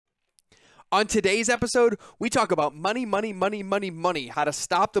On today's episode, we talk about money, how to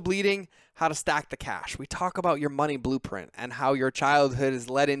stop the bleeding, how to stack the cash. We talk about your money blueprint and how your childhood has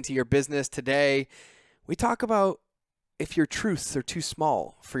led into your business today. We talk about if your truths are too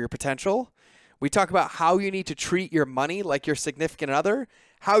small for your potential. We talk about how you need to treat your money like your significant other,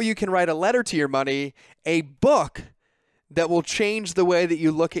 how you can write a letter to your money, a book that will change the way that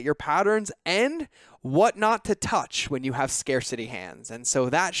you look at your patterns, and what not to touch when you have scarcity hands. And so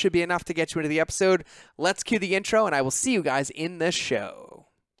that should be enough to get you into the episode. Let's cue the intro, and I will see you guys in the show.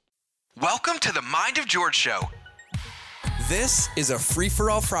 Welcome to the Mind of George Show. This is a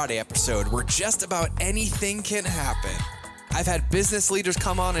free-for-all Friday episode where just about anything can happen. I've had business leaders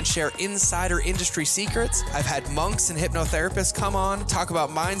come on and share insider industry secrets. I've had monks and hypnotherapists come on, talk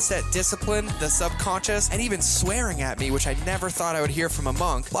about mindset, discipline, the subconscious, and even swearing at me, which I never thought I would hear from a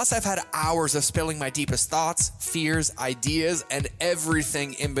monk. Plus, I've had hours of spilling my deepest thoughts, fears, ideas, and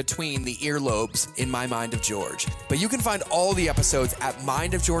everything in between the earlobes in my Mind of George. But you can find all the episodes at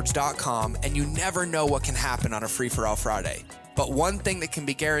mindofgeorge.com, and you never know what can happen on a free-for-all Friday. But one thing that can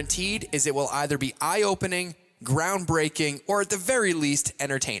be guaranteed is it will either be eye-opening, groundbreaking, or at the very least,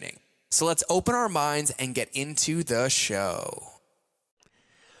 entertaining. So let's open our minds and get into the show. All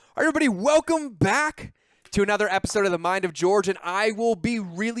right, everybody, welcome back to another episode of The Mind of George, and I will be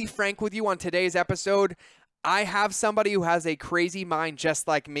really frank with you on today's episode. I have somebody who has a crazy mind just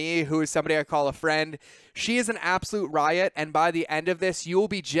like me, who is somebody I call a friend. She is an absolute riot, and by the end of this, you will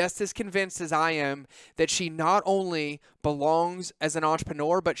be just as convinced as I am that she not only belongs as an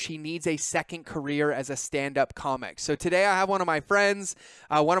entrepreneur, but she needs a second career as a stand-up comic. So today I have one of my friends,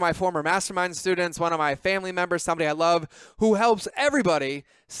 one of my former mastermind students, one of my family members, somebody I love, who helps everybody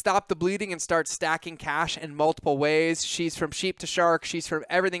stop the bleeding and start stacking cash in multiple ways. She's from sheep to shark. She's from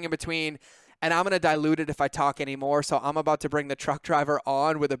everything in between. And I'm going to dilute it if I talk anymore. So I'm about to bring the truck driver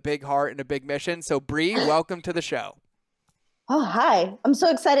on with a big heart and a big mission. So Brie, welcome to the show. Oh, hi. I'm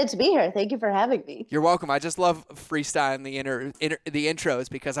so excited to be here. Thank you for having me. You're welcome. I just love freestyling the intros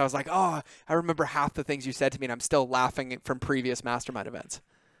because I was like, oh, I remember half the things you said to me and I'm still laughing from previous mastermind events.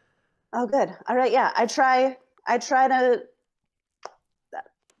 Oh, good. All right. Yeah. I try to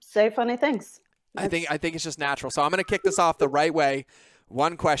say funny things. I think it's just natural. So I'm going to kick this off the right way.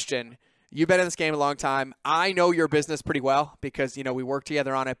 One question. You've been in this game a long time. I know your business pretty well because, we work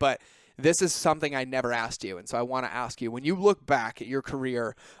together on it, but this is something I never asked you. And so I want to ask you, when you look back at your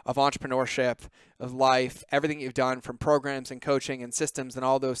career of entrepreneurship, of life, everything you've done from programs and coaching and systems and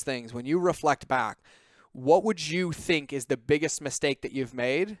all those things, when you reflect back, what would you think is the biggest mistake that you've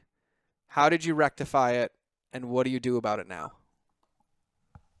made? How did you rectify it? And what do you do about it now?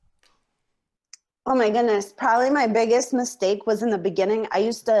 Oh my goodness. Probably my biggest mistake was in the beginning. I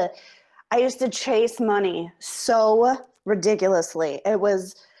used to chase money so ridiculously. It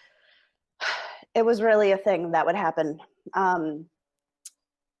was really a thing that would happen.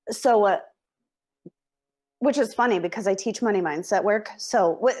 Which is funny because I teach money mindset work.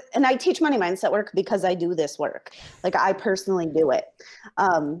 And I teach money mindset work because I do this work. Like I personally do it.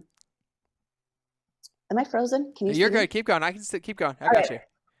 Am I frozen? Can you? You're see me? good. Keep going. I can keep going. I got you.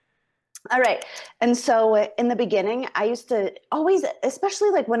 All right. And so in the beginning, I used to always, especially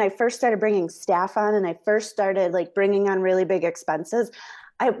like when I first started bringing staff on and I first started like bringing on really big expenses,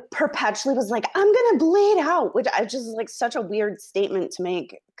 I perpetually was like, I'm going to bleed out, which I just like such a weird statement to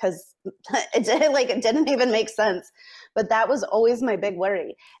make because it didn't even make sense. But that was always my big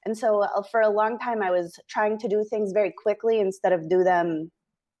worry. And so for a long time, I was trying to do things very quickly instead of do them.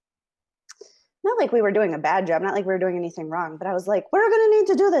 Not like we were doing a bad job, not like we were doing anything wrong, but I was like, we're going to need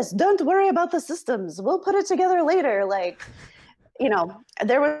to do this. Don't worry about the systems. We'll put it together later.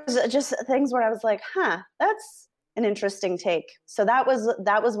 There was just things where I was like, that's an interesting take. So that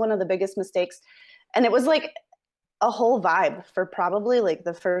was one of the biggest mistakes. And it was like a whole vibe for probably like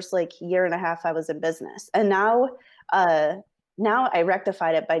the first like year and a half I was in business. And now I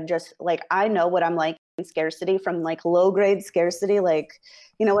rectified it by just like, I know what I'm like in scarcity from like low grade scarcity, like,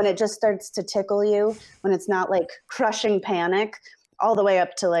 when it just starts to tickle you, when it's not like crushing panic all the way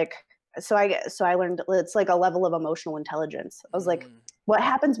up to like, so I learned it's like a level of emotional intelligence. I was like, what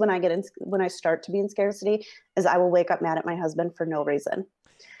happens when I start to be in scarcity is I will wake up mad at my husband for no reason,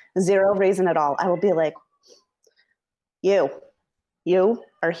 zero reason at all. I will be like, you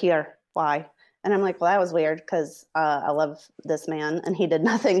are here. Why? And I'm like, well, that was weird because I love this man and he did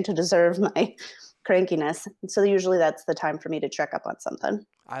nothing to deserve my crankiness. So usually that's the time for me to check up on something.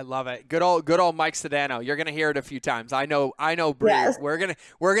 I love it. Good old Mike Sodano. You're gonna hear it a few times. I know, Brie. Yes. We're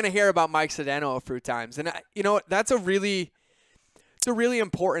gonna hear about Mike Sodano a few times. And you know what? It's a really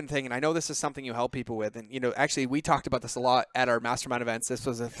important thing, and I know this is something you help people with. And actually, we talked about this a lot at our mastermind events. This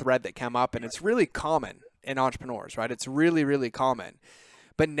was a thread that came up, and it's really common in entrepreneurs, right? It's really, really common.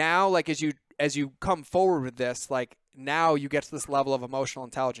 But now, like as you come forward with this, like now you get to this level of emotional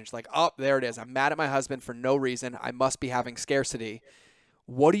intelligence. Like, oh, there it is. I'm mad at my husband for no reason. I must be having scarcity.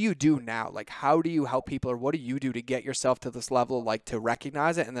 What do you do now? Like, how do you help people, or what do you do to get yourself to this level, like to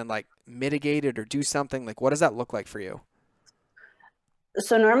recognize it and then like mitigate it or do something? Like, what does that look like for you?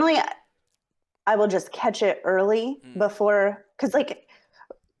 So normally I will just catch it early Mm. before, because like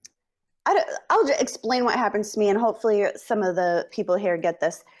I'll just explain what happens to me, and hopefully some of the people here get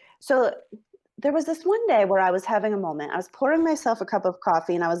this. So there was this one day where I was having a moment. I was pouring myself a cup of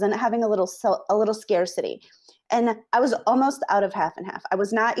coffee, and I was having a little scarcity, and I was almost out of half and half. I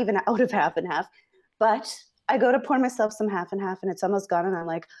was not even out of half and half, but I go to pour myself some half and half, and it's almost gone, and I'm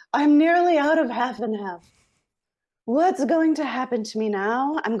like, I'm nearly out of half and half. What's going to happen to me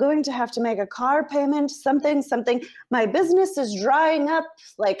now? I'm going to have to make a car payment, something. My business is drying up.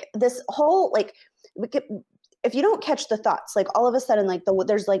 Like this whole, like, if you don't catch the thoughts, like all of a sudden, like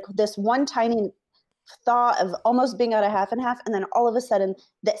there's like this one tiny thought of almost being out of half and half, and then all of a sudden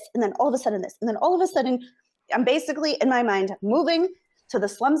this, and then all of a sudden this, and then all of a sudden I'm basically in my mind moving to the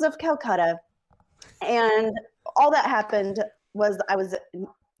slums of Calcutta. And all that happened was I was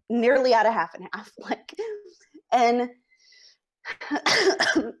nearly out of half and half. Like, and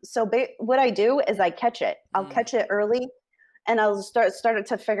so what I do is I catch it. I'll Mm. catch it early, and I'll start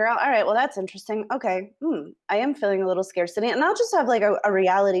to figure out, all right, well, that's interesting. Okay, I am feeling a little scarcity, and I'll just have like a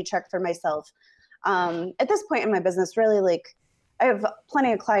reality check for myself. At this point in my business, really, like I have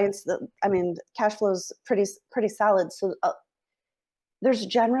plenty of clients that, I mean, cash flow is pretty solid. So there's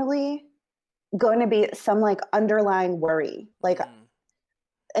generally going to be some like underlying worry, like, Mm.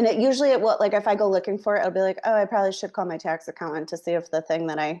 and it will, like if I go looking for it, it'll be like, oh, I probably should call my tax accountant to see if the thing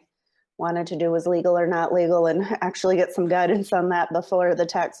that I wanted to do was legal or not legal, and actually get some guidance on that before the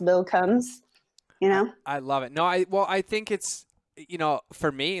tax bill comes, you I, know? I love it. No, I think it's,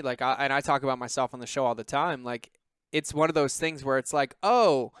 for me, like, and I talk about myself on the show all the time. Like, it's one of those things where it's like,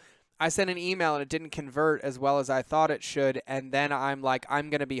 oh, I sent an email and it didn't convert as well as I thought it should. And then I'm like,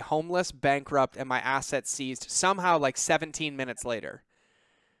 I'm going to be homeless, bankrupt, and my assets seized somehow like 17 minutes later.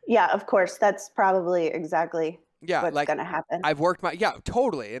 Yeah, of course. That's probably exactly Yeah. what's Like, going to happen. yeah,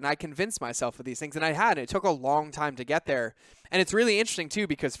 totally. And I convinced myself of these things, and I had. It took a long time to get there. And it's really interesting too,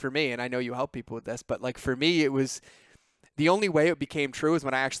 because for me, and I know you help people with this, but like for me, it was the only way it became true is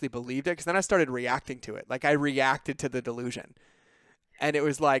when I actually believed it, because then I started reacting to it. Like I reacted to the delusion. And it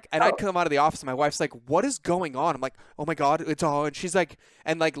was like, and I'd Oh, come out of the office and my wife's like, what is going on? I'm like, oh my God, it's all. And she's like,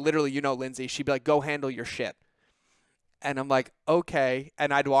 and like literally, Lindsay, she'd be like, go handle your shit. And I'm like, okay.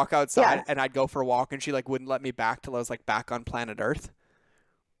 And I'd walk outside yeah. and I'd go for a walk, and she like wouldn't let me back till I was like back on planet Earth.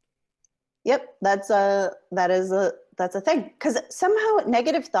 Yep. That's a thing. Because somehow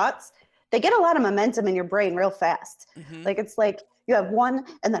negative thoughts, they get a lot of momentum in your brain real fast. Hmm. Like it's like you have one,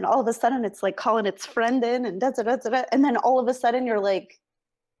 and then all of a sudden it's like calling its friend in, and da, and then all of a sudden you're like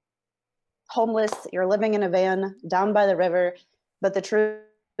homeless, you're living in a van down by the river. But the truth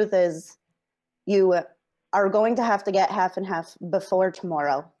is, you are going to have to get half and half before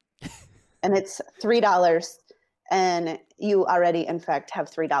tomorrow, and it's $3, and you already in fact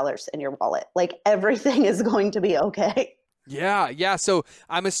have $3 in your wallet. Like everything is going to be okay. Yeah, yeah. So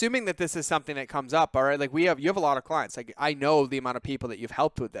I'm assuming that this is something that comes up, all right? Like you have a lot of clients. Like I know the amount of people that you've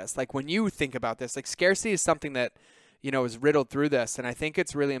helped with this. Like when you think about this, like scarcity is something that, is riddled through this. And I think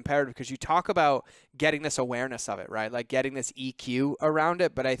it's really imperative because you talk about getting this awareness of it, right? Like getting this EQ around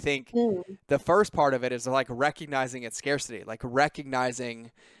it. But I think Mm. the first part of it is like recognizing its scarcity, like recognizing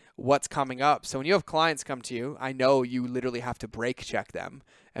what's coming up. So when you have clients come to you, I know you literally have to break check them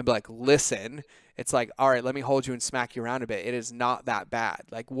and be like, listen, it's like, all right, let me hold you and smack you around a bit. It is not that bad.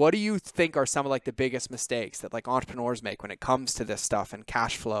 Like, what do you think are some of like the biggest mistakes that like entrepreneurs make when it comes to this stuff and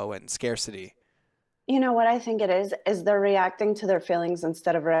cash flow and scarcity? You know what I think it is they're reacting to their feelings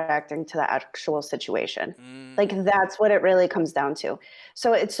instead of reacting to the actual situation. Like Mm. that's what it really comes down to.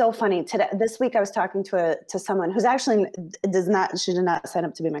 So it's so funny. This week, I was talking to someone who's actually she did not sign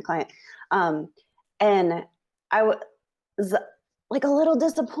up to be my client, and I was like a little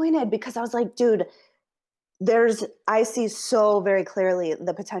disappointed because I was like, dude, I see so very clearly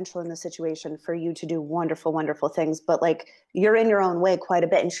the potential in the situation for you to do wonderful, wonderful things, but like you're in your own way quite a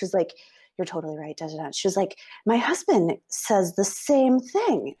bit. And she's like, you're totally right. Da, da, da. She's like, my husband says the same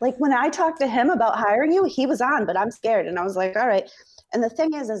thing. Like when I talked to him about hiring you, he was on, but I'm scared. And I was like, all right. And the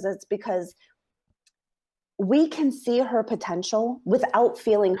thing is it's because we can see her potential without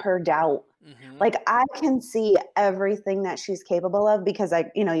feeling her doubt. Mm-hmm. Like I can see everything that she's capable of because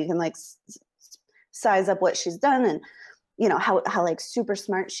you can like size up what she's done and how like super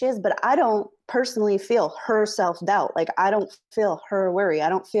smart she is, but I don't personally feel her self-doubt. Like I don't feel her worry. I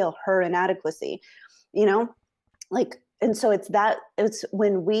don't feel her inadequacy, you know? Like, and so it's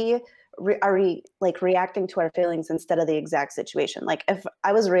when we like reacting to our feelings instead of the exact situation. Like if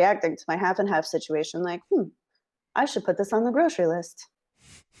I was reacting to my half and half situation, like, I should put this on the grocery list.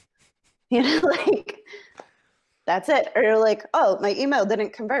 Like that's it. Or like, oh, my email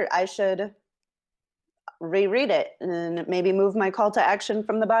didn't convert. I should reread it and maybe move my call to action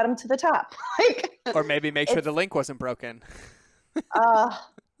from the bottom to the top. Like Or maybe make sure the it's link wasn't broken. uh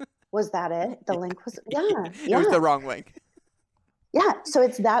was that it? The Yeah. link was It was yeah. the wrong link. Yeah. So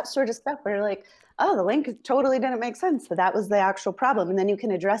it's that sort of stuff where like, oh, the link totally didn't make sense. So that was the actual problem. And then you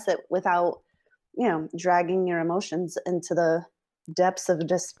can address it without, dragging your emotions into the depths of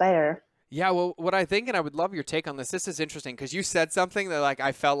despair. Yeah, well, what I think, and I would love your take on this. This is interesting because you said something that like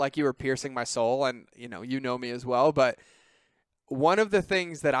I felt like you were piercing my soul, and you know me as well. But one of the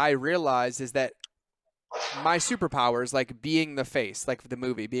things that I realized is that my superpowers, like being the face, like the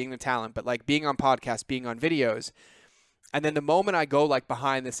movie, being the talent, but like being on podcasts, being on videos, and then the moment I go like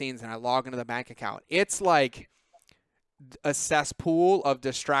behind the scenes and I log into the bank account, it's like a cesspool of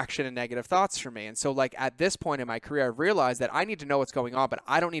distraction and negative thoughts for me. And so like at this point in my career, I've realized that I need to know what's going on, but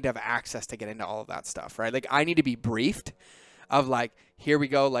I don't need to have access to get into all of that stuff, right? Like I need to be briefed of like, here we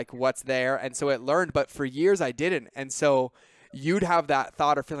go, like what's there. And so it learned, but for years I didn't. And so you'd have that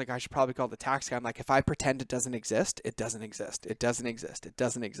thought or feel like I should probably call the tax guy. I'm like, if I pretend it doesn't exist, it doesn't exist. It doesn't exist. It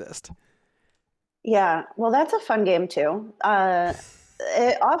doesn't exist. Yeah. Well, that's a fun game too.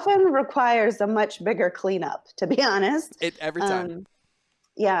 It often requires a much bigger cleanup, to be honest. It every time. Um,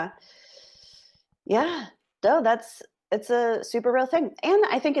 yeah. Yeah. No, it's a super real thing. And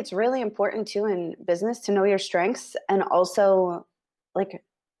I think it's really important too in business to know your strengths and also like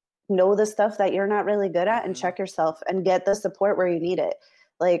know the stuff that you're not really good at and Mm-hmm. check yourself and get the support where you need it.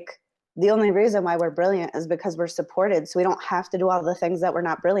 Like the only reason why we're brilliant is because we're supported. So we don't have to do all the things that we're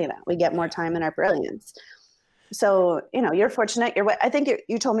not brilliant at. We get more Yeah. time in our brilliance. So, you're fortunate. I think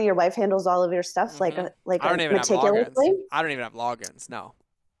you told me your wife handles all of your stuff Mm-hmm. like I don't even have logins. meticulously. I don't even have logins. No.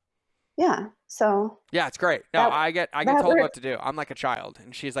 Yeah. So Yeah, it's great. No, that I get that told works. what to do. I'm like a child,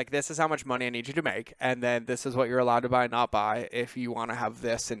 and she's like, "This is how much money I need you to make, and then this is what you're allowed to buy and not buy if you want to have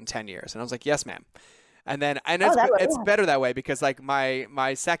this in 10 years." And I was like, "Yes, ma'am." And Oh, that works. it's better that way because like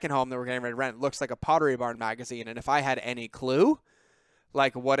my second home that we're getting ready to rent looks like a Pottery Barn magazine, and if I had any clue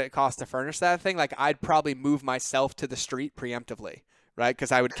like what it costs to furnish that thing, like I'd probably move myself to the street preemptively, right?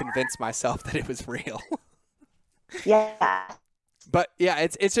 Because I would convince myself that it was real. Yeah. But yeah,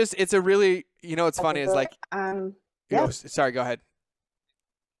 it's just it's a really what's funny is like Yeah. sorry, go ahead.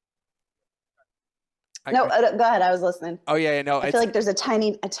 No, go ahead. I was listening. Oh yeah, no, I feel it's like there's a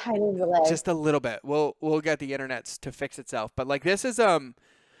tiny delay. just a little bit. We'll get the internet to fix itself. But like this is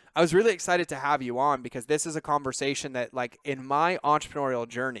I was really excited to have you on because this is a conversation that like in my entrepreneurial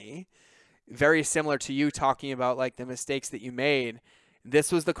journey, very similar to you talking about like the mistakes that you made.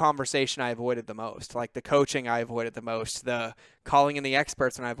 This was the conversation I avoided the most, like the coaching I avoided the most, the calling in the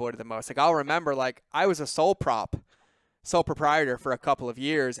experts when I avoided the most. Like I'll remember like I was a sole proprietor for a couple of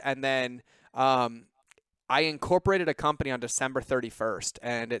years, and then I incorporated a company on December 31st,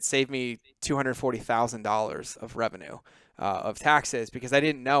 and it saved me $240,000 of revenue of taxes because I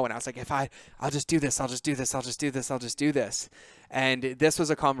didn't know. And I was like, I'll just do this, I'll just do this, I'll just do this, I'll just do this. And this was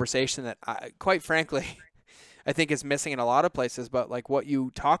a conversation that, quite frankly, I think is missing in a lot of places. But like what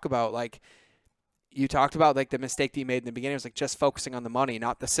you talk about, like you talked about like the mistake that you made in the beginning was like just focusing on the money,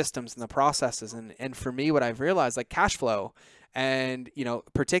 not the systems and the processes. And for me, what I've realized, like cash flow and,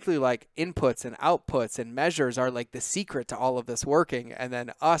 particularly like inputs and outputs and measures are like the secret to all of this working. And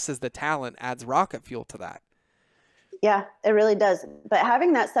then us as the talent adds rocket fuel to that. Yeah, it really does. But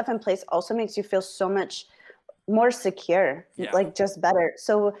having that stuff in place also makes you feel so much more secure, Yeah. like just better.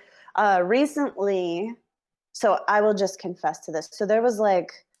 So recently, so I will just confess to this. So there was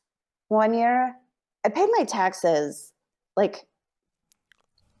like one year I paid my taxes like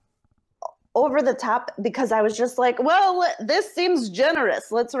over the top because I was just like, well, this seems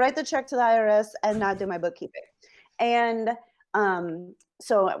generous. Let's write the check to the IRS and not do my bookkeeping. And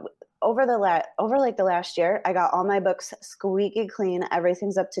so over like the last year, I got all my books squeaky clean.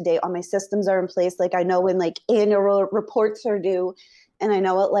 Everything's up to date. All my systems are in place. Like I know when like annual reports are due, and I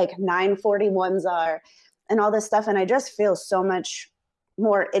know what like 941s are, and all this stuff. And I just feel so much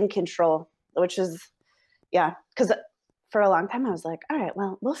more in control, which is yeah. Because for a long time I was like, all right,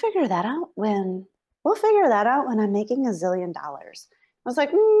 well, we'll figure that out when I'm making $1 zillion. was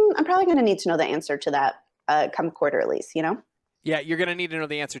like, I'm probably going to need to know the answer to that come quarterlies, you know? Yeah, you're gonna need to know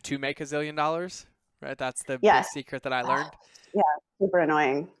the answer to make $1 zillion, right? That's the big Yes. secret that I learned. Yeah. Super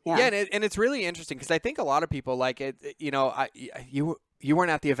annoying. Yeah, Yeah. and it's really interesting because I think a lot of people like it. You know, you weren't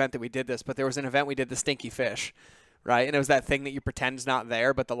at the event that we did this, but there was an event we did, the stinky fish, right? And it was that thing that you pretend's not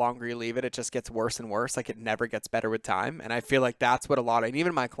there, but the longer you leave it, it just gets worse and worse. Like it never gets better with time. And I feel like that's what a lot of, and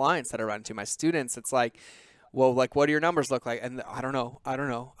even my clients that I run to, my students, it's like, well, like, what do your numbers look like? And I don't know, I don't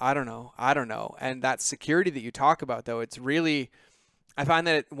know, I don't know, I don't know. And that security that you talk about, though, it's really, I find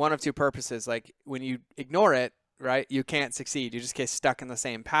that one of two purposes. Like when you ignore it, right, you can't succeed. You just get stuck in the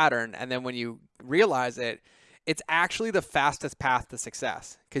same pattern. And then when you realize it, it's actually the fastest path to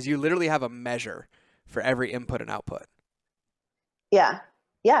success because you literally have a measure for every input and output. Yeah.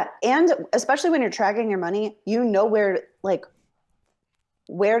 Yeah. And especially when you're tracking your money, you know where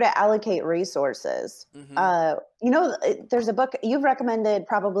to allocate resources. Mm-hmm. There's a book you've recommended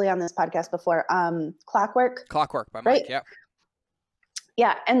probably on this podcast before, Clockwork, Clockwork by right? Mike. Yep.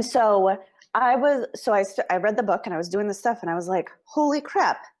 Yeah. And so I read the book and I was doing this stuff and I was like, holy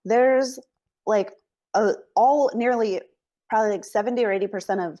crap, there's like all nearly probably like 70 or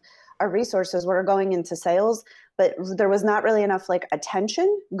 80% of our resources were going into sales, but there was not really enough like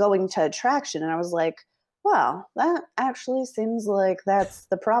attention going to attraction. And I was like, wow, that actually seems like that's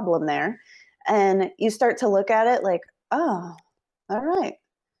the problem there. And you start to look at it like, oh, all right.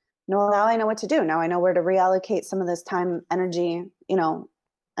 No, now I know what to do. Now I know where to reallocate some of this time, energy,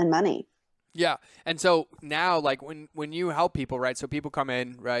 and money. Yeah. And so now, like when you help people, right? So people come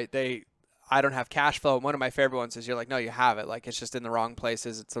in, right? I don't have cash flow. And one of my favorite ones is you're like, no, you have it. Like it's just in the wrong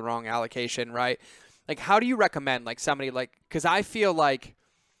places. It's the wrong allocation, right? Like how do you recommend like somebody like, because I feel like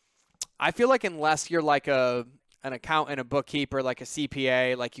unless you're like an accountant, a bookkeeper, like a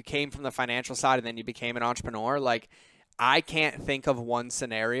CPA, like you came from the financial side and then you became an entrepreneur, like I can't think of one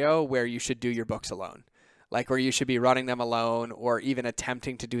scenario where you should do your books alone. Like where you should be running them alone or even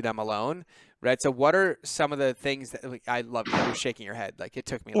attempting to do them alone. Right. So what are some of the things that like, I love you. You're shaking your head. Like it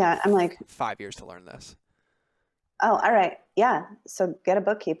took me like Yeah, I'm like, 5 years to learn this. oh, all right. Yeah. So get a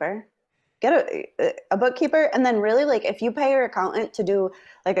bookkeeper. Get a bookkeeper, and then really like if you pay your accountant to do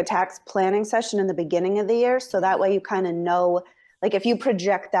like a tax planning session in the beginning of the year, so that way you kind of know, like if you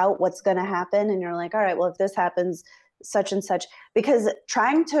project out what's going to happen, and you're like, all right, well if this happens, such and such, because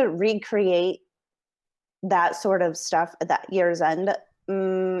trying to recreate that sort of stuff at that year's end,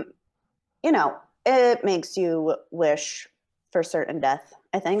 mm, it makes you wish for certain death,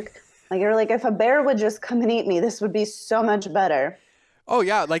 I think. Like you're like, if a bear would just come and eat me, this would be so much better. Oh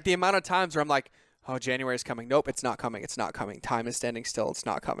yeah, like the amount of times where I'm like, "Oh, January is coming. Nope, it's not coming. It's not coming. Time is standing still. It's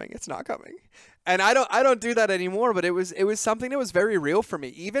not coming. It's not coming." And I don't do that anymore, but it was something that was very real for me.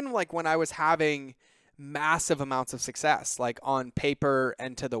 Even like when I was having massive amounts of success, like on paper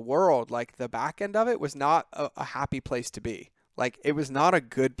and to the world, like the back end of it was not a happy place to be. Like it was not a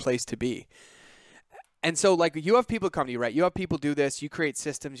good place to be. And so, like, you have people come to you, right? You have people do this, you create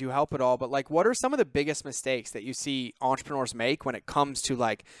systems, you help it all. But, like, what are some of the biggest mistakes that you see entrepreneurs make when it comes to,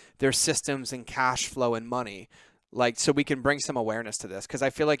 like, their systems and cash flow and money? Like, so we can bring some awareness to this because I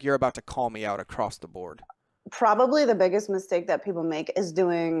feel like you're about to call me out across the board. Probably the biggest mistake that people make is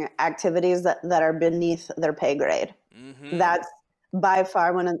doing activities that are beneath their pay grade. Mm-hmm. That's by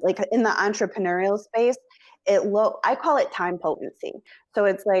far one of, like in the entrepreneurial space, I call it time potency. So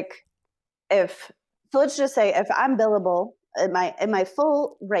it's like if so let's just say if I'm billable at my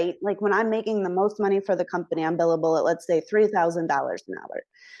full rate, like when I'm making the most money for the company, I'm billable at let's say $3,000 an hour.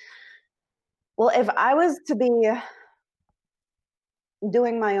 Well, if I was to be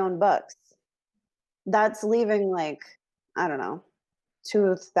doing my own books, that's leaving like, I don't know,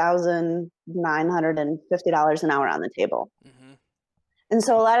 $2,950 an hour on the table. Mm-hmm. And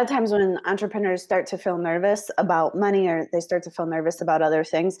so a lot of times when entrepreneurs start to feel nervous about money or they start to feel nervous about other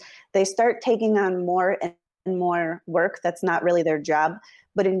things, they start taking on more and more work that's not really their job.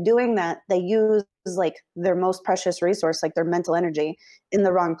 But in doing that, they use like their most precious resource, like their mental energy, in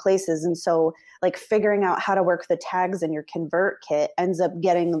the wrong places. And so like figuring out how to work the tags in your convert kit ends up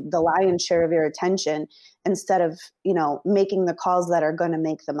getting the lion's share of your attention instead of, making the calls that are going to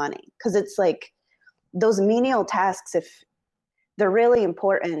make the money. Because it's like those menial tasks, if they're really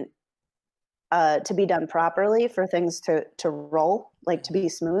important to be done properly for things to roll, like to Mm-hmm. be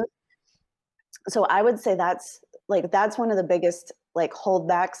smooth. So I would say that's one of the biggest like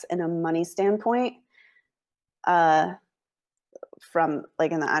holdbacks in a money standpoint, uh, from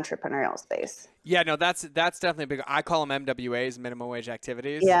like in the entrepreneurial space. Yeah, no, that's definitely big. I call them MWAs, minimum wage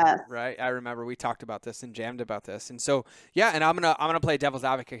activities, Yeah. right? I remember we talked about this and jammed about this. And so, yeah, and I'm gonna play devil's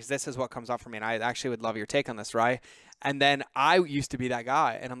advocate because this is what comes up for me, and I actually would love your take on this, right? And then I used to be that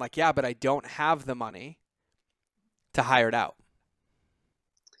guy, and I'm like, yeah, but I don't have the money to hire it out.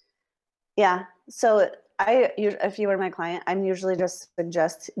 Yeah. So if you were my client, I'm usually just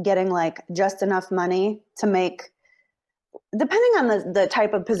suggest getting like just enough money to make, depending on the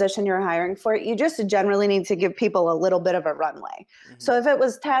type of position you're hiring for, you just generally need to give people a little bit of a runway. Hmm. So if it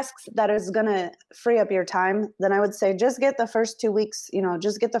was tasks that is going to free up your time, then I would say just get the first 2 weeks,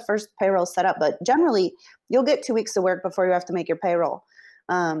 just get the first payroll set up. But generally, you'll get 2 weeks of work before you have to make your payroll.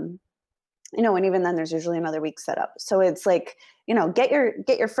 Um, and even then there's usually another week set up. So it's like, get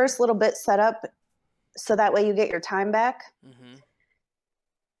your first little bit set up so that way you get your time back. Hmm.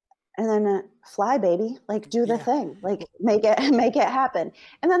 And then fly, baby, like do the Yeah. thing, like make it happen.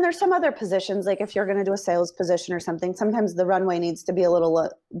 And then there's some other positions, like if you're going to do a sales position or something, sometimes the runway needs to be a little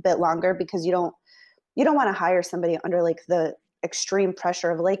bit longer because you don't want to hire somebody under like the extreme pressure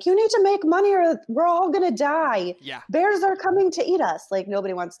of like, you need to make money or we're all going to die. Yeah. Bears are coming to eat us. Like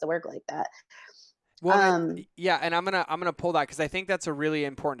nobody wants to work like that. Well, yeah, and I'm gonna pull that because I think that's a really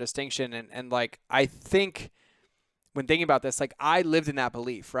important distinction, and like I think when thinking about this, like I lived in that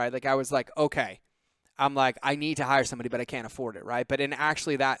belief, right? Like I was like, okay, I'm like I need to hire somebody, but I can't afford it, right? But in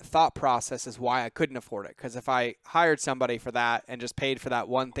actually that thought process is why I couldn't afford it because if I hired somebody for that and just paid for that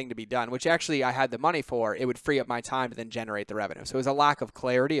one thing to be done, which actually I had the money for, it would free up my time to then generate the revenue. So it was a lack of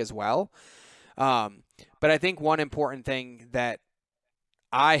clarity as well. But I think one important thing that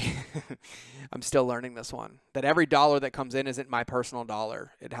I I'm still learning this one that every dollar that comes in isn't my personal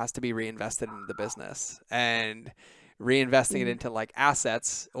dollar. It has to be reinvested into the business and reinvesting it into like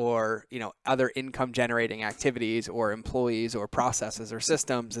assets or, other income generating activities or employees or processes or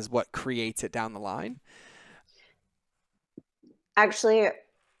systems is what creates it down the line. Actually,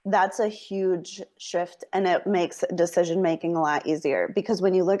 that's a huge shift and it makes decision making a lot easier because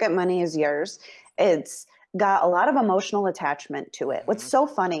when you look at money as yours, it's got a lot of emotional attachment to it. What's Hmm. so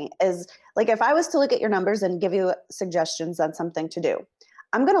funny is like if I was to look at your numbers and give you suggestions on something to do,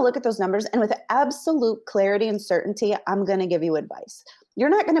 I'm going to look at those numbers and with absolute clarity and certainty, I'm going to give you advice. You're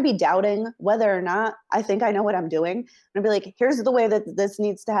not going to be doubting whether or not I think I know what I'm doing. I'm going to be like, here's the way that this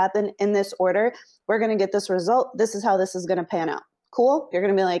needs to happen in this order. We're going to get this result. This is how this is going to pan out. Cool. You're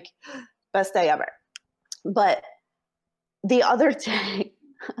going to be like, best day ever. But the other day,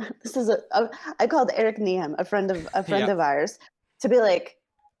 this is I called Eric Nehem, a friend Yeah. of ours, to be like,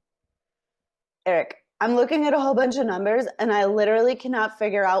 Eric, I'm looking at a whole bunch of numbers and I literally cannot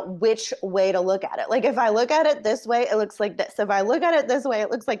figure out which way to look at it. Like if I look at it this way, it looks like this. If I look at it this way,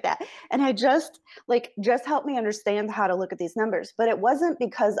 it looks like that. And I just help me understand how to look at these numbers. But it wasn't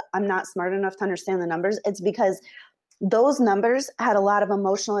because I'm not smart enough to understand the numbers. It's because those numbers had a lot of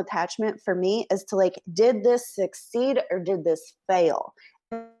emotional attachment for me as to like, did this succeed or did this fail?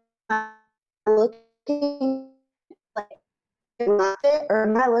 Looking like or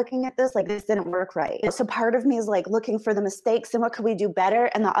am I looking at this like this didn't work right? So part of me is like looking for the mistakes and what could we do better?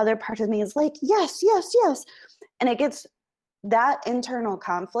 And the other part of me is like, yes, yes, yes. And it gets that internal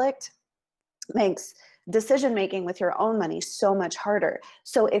conflict makes decision making with your own money so much harder.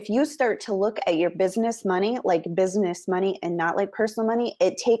 So if you start to look at your business money like business money and not like personal money,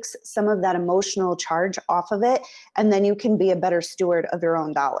 it takes some of that emotional charge off of it. And then you can be a better steward of your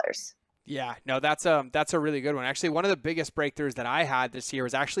own dollars. Yeah, no, that's a really good one. Actually, one of the biggest breakthroughs that I had this year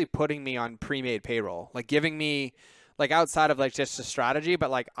was actually putting me on pre-made payroll, like giving me like outside of like just a strategy, but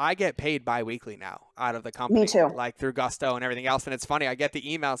like I get paid bi-weekly now out of the company, Me too. like through Gusto and everything else. And it's funny, I get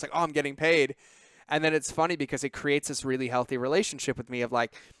the email, it's like, oh, I'm getting paid. And then it's funny because it creates this really healthy relationship with me of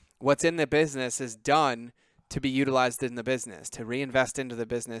like what's in the business is done to be utilized in the business, to reinvest into the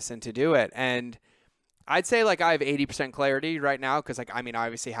business and to do it. And I'd say like I have 80% clarity right now because like I mean I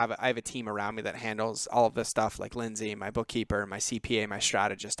obviously I have a team around me that handles all of this stuff like Lindsay, my bookkeeper, my CPA, my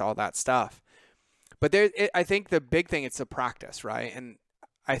strategist, all that stuff. But I think the big thing it's a practice, right? And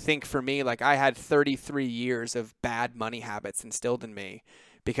I think for me like I had 33 years of bad money habits instilled in me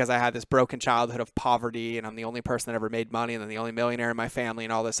because I had this broken childhood of poverty and I'm the only person that ever made money and I'm the only millionaire in my family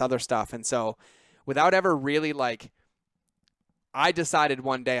and all this other stuff. And so without ever really like I decided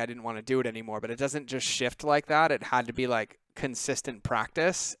one day I didn't want to do it anymore, but it doesn't just shift like that. It had to be like consistent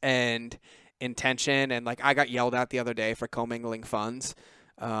practice and intention. And like I got yelled at the other day for commingling funds.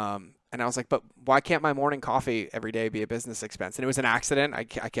 And I was like, but why can't my morning coffee every day be a business expense? And it was an accident. I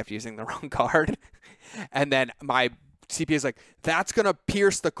kept using the wrong card. And then my CPA is like, that's going to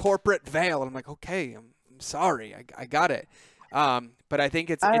pierce the corporate veil. And I'm like, okay, I'm sorry. I got it. But I think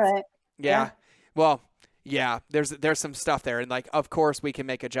All it's right. Yeah. yeah. Well, yeah, there's some stuff there, and like of course we can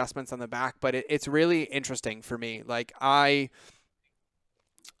make adjustments on the back, but it's really interesting for me. Like money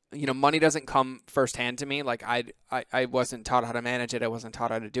doesn't come firsthand to me. Like I wasn't taught how to manage it. I wasn't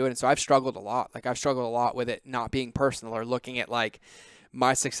taught how to do it. And so I've struggled a lot. Like I've struggled a lot with it not being personal or looking at like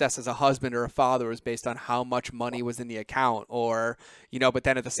my success as a husband or a father was based on how much money was in the account or, but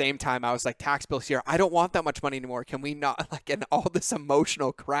then at the same time I was like, tax bills here. I don't want that much money anymore. Can we not like, and all this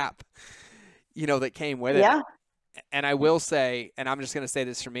emotional crap, that came with it. Yeah. And I will say, and I'm just going to say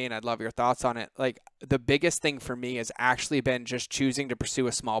this for me, and I'd love your thoughts on it. Like the biggest thing for me has actually been just choosing to pursue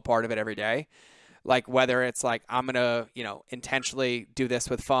a small part of it every day. Like whether it's like, I'm going to, intentionally do this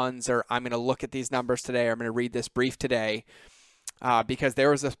with funds, or I'm going to look at these numbers today, or I'm going to read this brief today. Because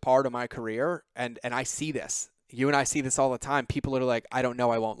there was this part of my career and I see this, you and I see this all the time. People are like, I don't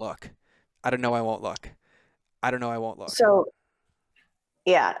know. I won't look. I don't know. I won't look. I don't know. I won't look. So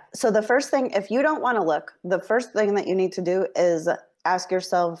yeah. So the first thing, if you don't want to look, the first thing that you need to do is ask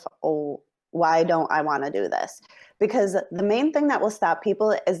yourself, oh, why don't I want to do this? Because the main thing that will stop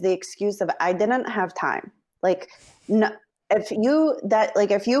people is the excuse of, I didn't have time. Like, no, if you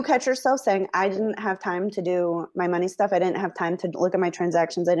catch yourself saying, I didn't have time to do my money stuff, I didn't have time to look at my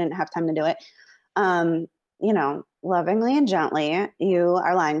transactions, I didn't have time to do it. Lovingly and gently, you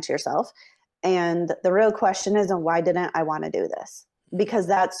are lying to yourself. And the real question is, why didn't I want to do this? Because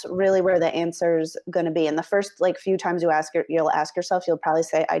that's really where the answer is going to be. And the first few times you'll ask yourself, you'll probably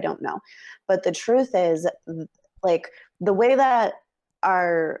say, I don't know. But the truth is, like the way that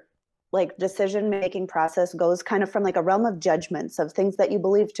our decision-making process goes kind of from like a realm of judgments of things that you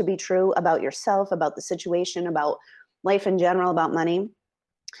believe to be true about yourself, about the situation, about life in general, about money.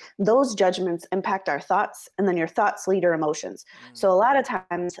 Those judgments impact our thoughts, and then your thoughts lead your emotions. So a lot of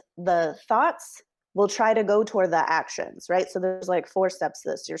times the thoughts will try to go toward the actions, right? So there's like 4 steps to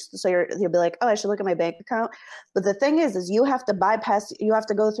this. You'll be like, oh, I should look at my bank account. But the thing is you have to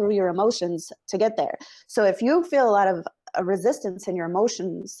go through your emotions to get there. So if you feel a lot of resistance in your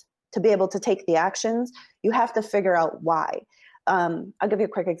emotions to be able to take the actions, you have to figure out why. I'll give you a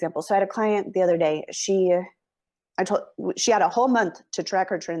quick example. So I had a client the other day. She had a whole month to track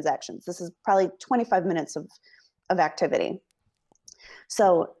her transactions. This is probably 25 minutes of activity.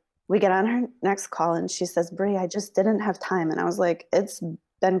 So we get on her next call and she says, Brie, I just didn't have time. And I was like, it's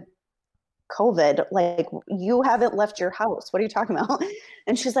been COVID. Like, you haven't left your house. What are you talking about?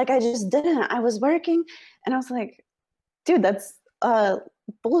 And she's like, I just didn't. I was working. And I was like, dude, that's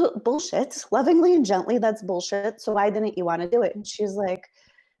bullshit. Lovingly and gently, that's bullshit. So why didn't you want to do it? And she's like,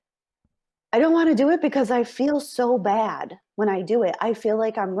 I don't want to do it because I feel so bad when I do it. I feel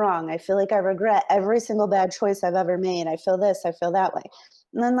like I'm wrong. I feel like I regret every single bad choice I've ever made. I feel this, I feel that way.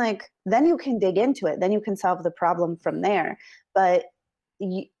 And then you can dig into it. Then you can solve the problem from there. But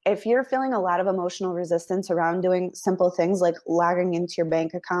if you're feeling a lot of emotional resistance around doing simple things like logging into your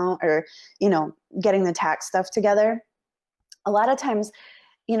bank account or, getting the tax stuff together, a lot of times,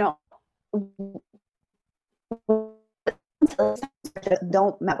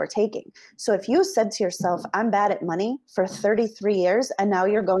 don't matter we're taking. So if you said to yourself, I'm bad at money for 33 years, and now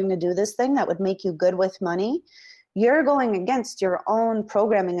you're going to do this thing that would make you good with money, you're going against your own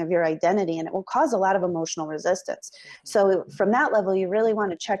programming of your identity, and it will cause a lot of emotional resistance. So from that level, you really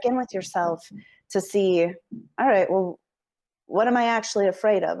want to check in with yourself to see, all right, well, what am I actually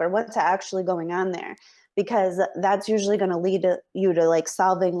afraid of, or what's actually going on there? Because that's usually going to lead you to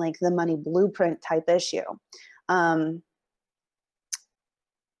solving the money blueprint type issue.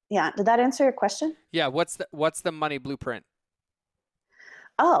 Yeah. Did that answer your question? Yeah. What's the money blueprint?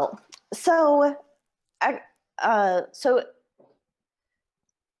 Oh, so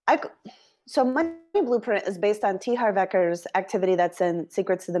Money Blueprint is based on T. Harv Eker's activity that's in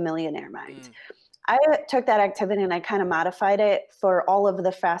Secrets of the Millionaire Mind. I took that activity and I kind of modified it for all of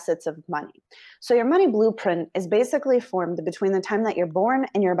the facets of money. So your money blueprint is basically formed between the time that you're born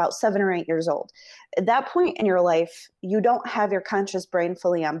and you're about 7 or 8 years old. At that point in your life, you don't have your conscious brain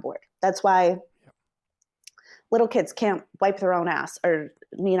fully on board. That's why little kids can't wipe their own ass or,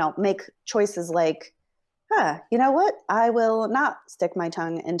 make choices like, you know what? I will not stick my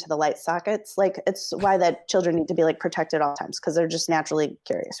tongue into the light sockets. It's why that children need to be protected all times, because they're just naturally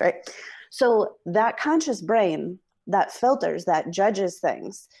curious, right? So that conscious brain that filters, that judges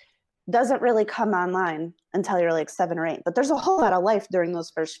things, doesn't really come online until you're 7 or 8. But there's a whole lot of life during those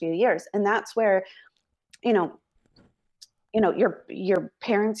first few years. And that's where, your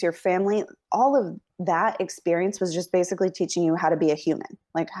parents, your family, all of that experience was just basically teaching you how to be a human,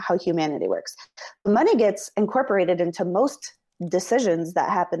 how humanity works. Money gets incorporated into most decisions that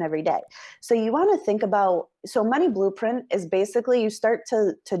happen every day. So you want to think about, so money blueprint is basically you start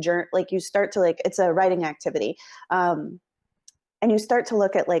to like you start to like, it's a writing activity. And you start to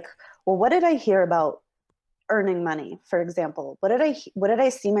look at like, well, what did I hear about earning money, for example? What did I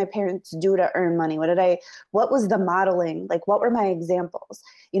see my parents do to earn money? What was the modeling? Like, what were my examples?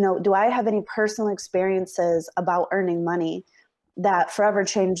 Do I have any personal experiences about earning money that forever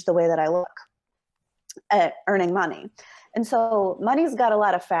changed the way that I look at earning money? And so money's got a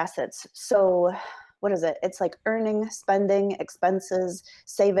lot of facets. So what is it? It's like earning, spending, expenses,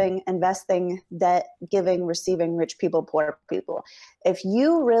 saving, investing, debt, giving, receiving, rich people, poor people. If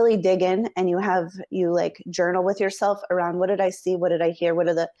you really dig in and you like journal with yourself around, what did I see? What did I hear? What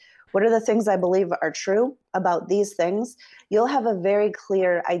are the things I believe are true about these things? You'll have a very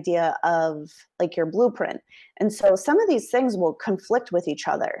clear idea of like your blueprint. And so some of these things will conflict with each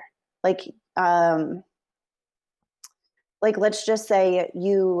other. Like let's just say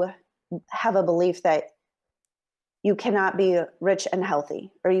you have a belief that you cannot be rich and healthy,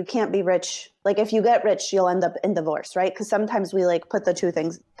 or you can't be rich. Like if you get rich, you'll end up in divorce, right? Because sometimes we like put two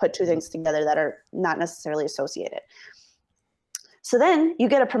things together that are not necessarily associated. So then you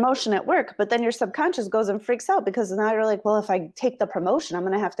get a promotion at work, but then your subconscious goes and freaks out because now you're like, well, if I take the promotion, I'm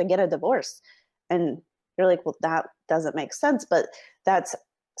going to have to get a divorce. And you're like, well, that doesn't make sense. But that's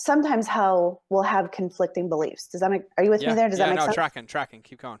sometimes how we'll have conflicting beliefs. Are you with me there? Does that make sense? Tracking.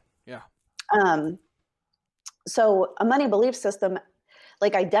 Keep going. Yeah. So a money belief system,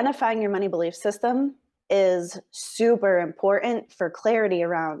 like identifying your money belief system, is super important for clarity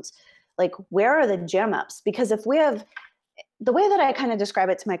around like where are the jam ups? Because if we have, the way that I kind of describe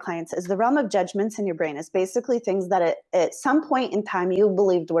it to my clients is the realm of judgments in your brain is basically things that at some point in time you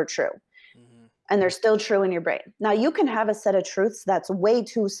believed were true. Mm-hmm. And they're still true in your brain. Now you can have a set of truths that's way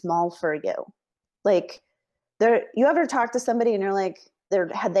too small for you. Like you ever talk to somebody and you're like,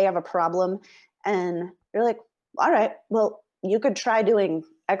 they have a problem and you're like, all right, well, you could try doing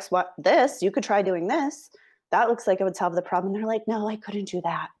this, you could try doing this. That looks like it would solve the problem. And they're like, no, I couldn't do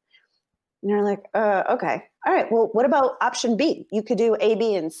that. And you're like, okay. All right. Well, what about option B? You could do A,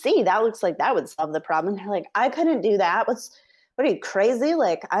 B, and C. That looks like that would solve the problem. And they're like, I couldn't do that. What are you, crazy?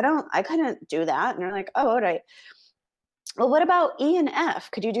 Like, I couldn't do that. And you're like, oh, all right. Well, what about E and F?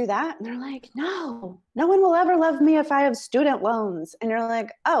 Could you do that? And they're like, no one will ever love me if I have student loans. And you're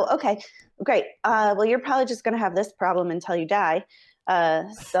like, oh, okay, great. Well, you're probably just going to have this problem until you die.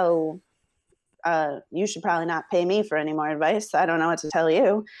 So you should probably not pay me for any more advice. I don't know what to tell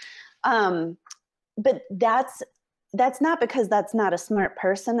you. But that's not because that's not a smart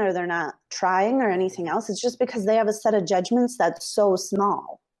person or they're not trying or anything else. It's just because they have a set of judgments that's so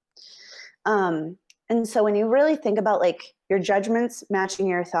small. And so when you really think about like your judgments matching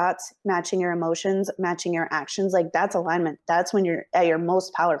your thoughts, matching your emotions, matching your actions, like that's alignment. That's when you're at your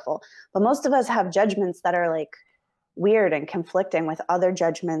most powerful. But most of us have judgments that are like weird and conflicting with other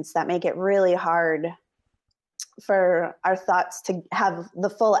judgments that make it really hard for our thoughts to have the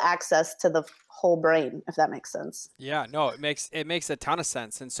full access to the whole brain, if that makes sense. Yeah, no, it makes a ton of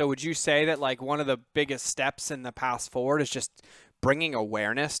sense. And so would you say that like one of the biggest steps in the path forward is just bringing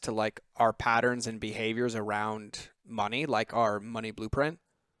awareness to like our patterns and behaviors around money, like our money blueprint?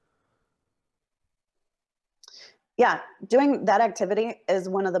 Yeah, doing that activity is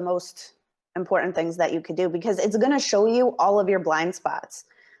one of the most important things that you could do because it's going to show you all of your blind spots.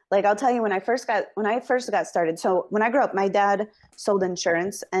 Like I'll tell you, when I first got started, so when I grew up, my dad sold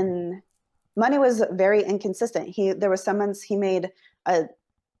insurance and money was very inconsistent. There was some months he made paychecks.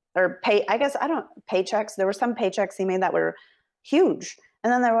 There were some paychecks he made that were huge.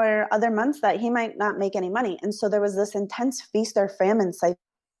 And then there were other months that he might not make any money. And so there was this intense feast or famine cycle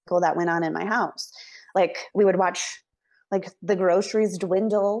that went on in my house. Like we would watch like the groceries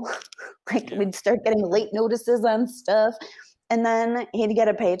dwindle. We'd start getting late notices on stuff. And then he'd get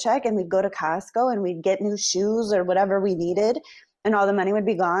a paycheck and we'd go to Costco and we'd get new shoes or whatever we needed. And all the money would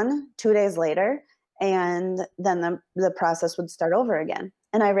be gone 2 days later. And then the process would start over again.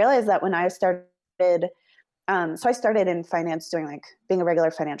 And I realized that when I started, so I started in finance doing like being a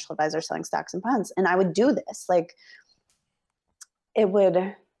regular financial advisor, selling stocks and bonds. And I would do this, like it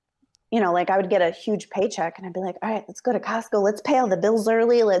would, like I would get a huge paycheck and I'd be like, all right, let's go to Costco. Let's pay all the bills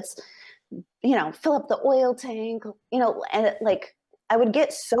early. Let's, fill up the oil tank, and like I would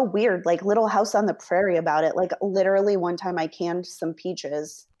get so weird, like Little House on the Prairie about it. Like literally one time I canned some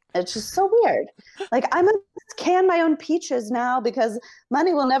peaches. It's just so weird. Like I must can my own peaches now because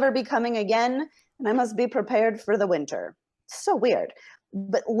money will never be coming again. And I must be prepared for the winter. It's so weird.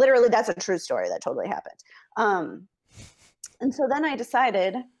 But literally that's a true story that totally happened. And so then I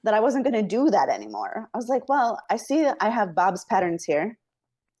decided that I wasn't going to do that anymore. I was like, well, I see that I have Bob's patterns here.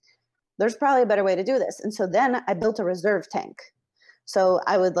 There's probably a better way to do this. And so then I built a reserve tank. So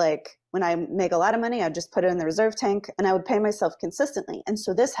I would like, when I make a lot of money, I'd just put it in the reserve tank and I would pay myself consistently. And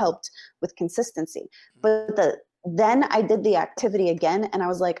so this helped with consistency. But then I did the activity again and I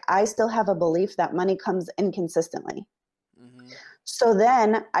was like, I still have a belief that money comes inconsistently. Mm-hmm. So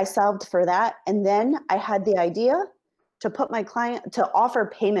then I solved for that. And then I had the idea to put my client to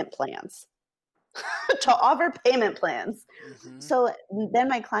offer payment plans. To offer payment plans. Mm-hmm. So then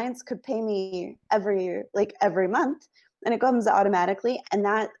my clients could pay me every month and it comes automatically. And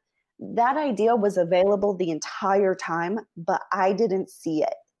that idea was available the entire time, but I didn't see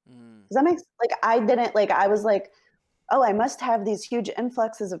it. Mm. Does that make like I didn't like I was like, oh, I must have these huge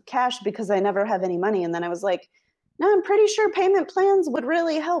influxes of cash because I never have any money. And then I was like, no, I'm pretty sure payment plans would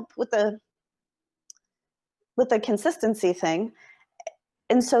really help with the consistency thing.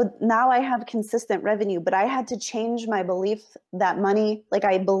 And so now I have consistent revenue, but I had to change my belief that money, like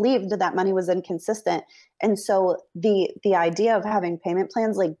I believed that money was inconsistent. And so the idea of having payment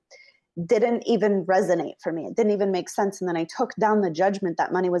plans like didn't even resonate for me. It didn't even make sense. And then I took down the judgment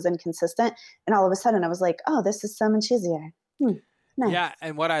that money was inconsistent. And all of a sudden I was like, oh, this is so much easier. Nice. Yeah,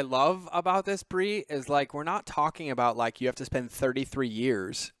 and what I love about this, Brie, is like we're not talking about like you have to spend 33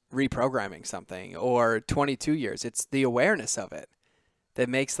 years reprogramming something or 22 years. It's the awareness of it that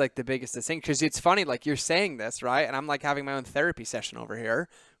makes like the biggest distinction. Because it's funny, like you're saying this, right? And I'm like having my own therapy session over here,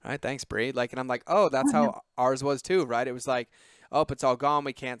 right? Thanks, Brie. Like, and I'm like, oh, that's how ours was too, right? It was like, oh, it's all gone.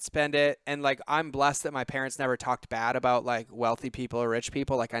 We can't spend it. And like, I'm blessed that my parents never talked bad about like wealthy people or rich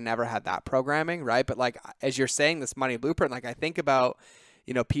people. Like, I never had that programming, right? But like, as you're saying this money blueprint, like I think about,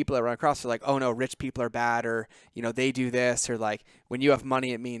 you know, people that run across are like, oh no, rich people are bad, or, you know, they do this, or like when you have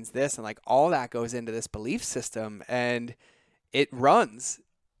money, it means this. And like all that goes into this belief system and it runs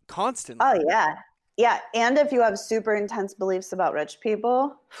constantly. Oh yeah. Yeah. And if you have super intense beliefs about rich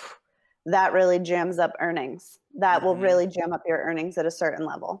people, that really jams up earnings. That will Mm-hmm. really jam up your earnings at a certain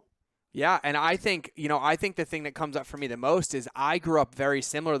level. Yeah, and I think, you know, I think the thing that comes up for me the most is I grew up very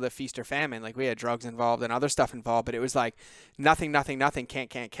similar to the feast or famine. Like we had drugs involved and other stuff involved, but it was like nothing, nothing, nothing,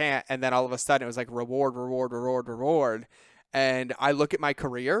 can't. And then all of a sudden it was like reward, reward, reward, reward. And I look at my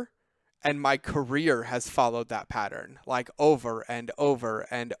career and my career has followed that pattern like over and over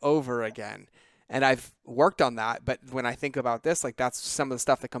and over again. And I've worked on that. But when I think about this, like that's some of the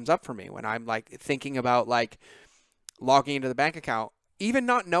stuff that comes up for me when I'm like thinking about like logging into the bank account, even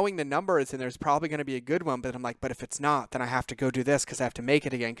not knowing the number is in there's probably going to be a good one, but I'm like, but if it's not, then I have to go do this because I have to make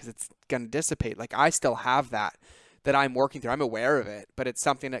it again because it's going to dissipate. Like I still have that I'm working through. I'm aware of it, but it's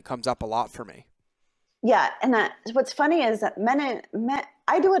something that comes up a lot for me. Yeah, and what's funny is that men,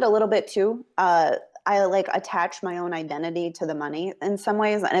 I do it a little bit too. I like attach my own identity to the money in some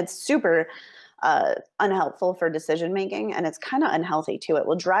ways, and it's super unhelpful for decision making, and it's kind of unhealthy too. It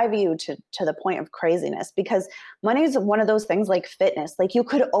will drive you to the point of craziness because money is one of those things like fitness. Like you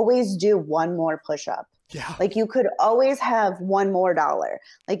could always do one more push up. Yeah. Like you could always have one more dollar.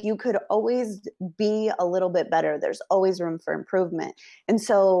 Like you could always be a little bit better. There's always room for improvement. And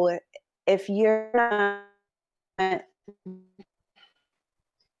so if you're not,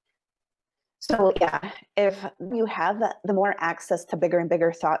 so yeah, if you have the more access to bigger and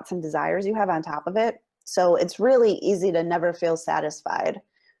bigger thoughts and desires you have on top of it, so it's really easy to never feel satisfied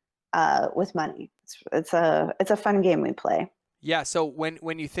with money. It's a fun game we play. Yeah. So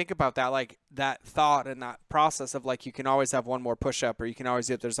when you think about that, like that thought and that process of like, you can always have one more push up or you can always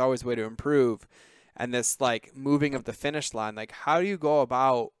do it, there's always a way to improve. And this like moving of the finish line, like how do you go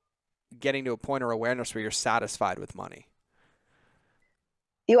about getting to a point of awareness where you're satisfied with money?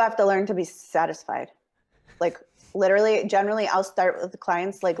 You have to learn to be satisfied. Like literally, generally, I'll start with the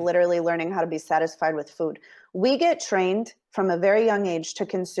clients, like literally learning how to be satisfied with food. We get trained from a very young age to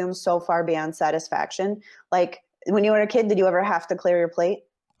consume so far beyond satisfaction. Like when you were a kid, did you ever have to clear your plate?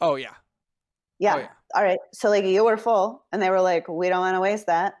 Oh yeah. Oh Yeah. yeah. All right. So like you were full and they were like, we don't want to waste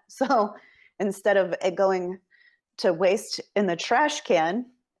that. So instead of it going to waste in the trash can,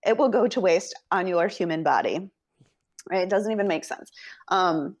 it will go to waste on your human body. Right? It doesn't even make sense.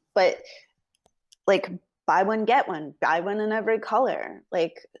 But like buy one, get one, buy one in every color,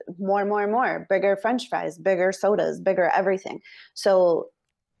 like more, bigger French fries, bigger sodas, bigger everything. So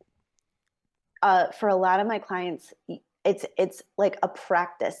for a lot of my clients, it's like a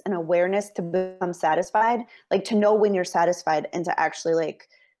practice, an awareness to become satisfied, like to know when you're satisfied and to actually like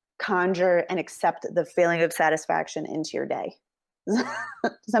conjure and accept the feeling of satisfaction into your day. Does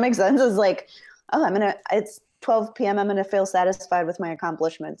that make sense? It's like, oh, it's 12 p.m. I'm going to feel satisfied with my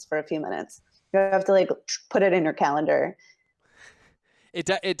accomplishments for a few minutes. You have to like put it in your calendar.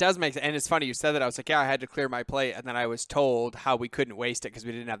 It does make sense. And it's funny you said that. I was like, yeah, I had to clear my plate, and then I was told how we couldn't waste it because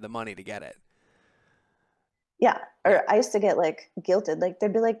we didn't have the money to get it. Yeah. Yeah. Or I used to get like guilted. Like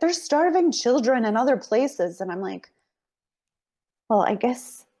they'd be like, there's starving children in other places. And I'm like, well, I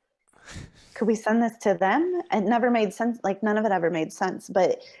guess could we send this to them? It never made sense. Like none of it ever made sense.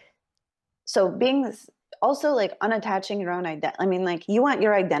 But so being this also like unattaching your own identity. I mean, like you want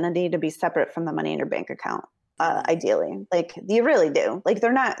your identity to be separate from the money in your bank account. Hmm. Ideally, like you really do. Like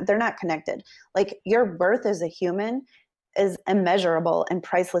they're not connected. Like your worth as a human is immeasurable and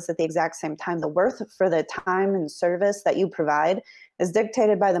priceless at the exact same time. The worth for the time and service that you provide is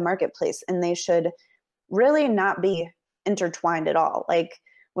dictated by the marketplace, and they should really not be intertwined at all. Like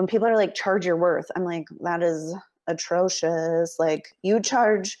when people are like, charge your worth, I'm like, that is atrocious. Like you're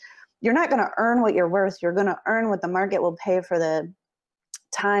not going to earn what you're worth. You're going to earn what the market will pay for the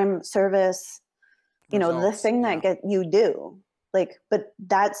time, service, the Results. thing that Yeah. get you do. Like, but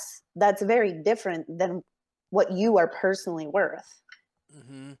that's very different than what you are personally worth.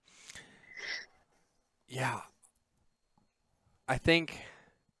 Hmm. Yeah. I think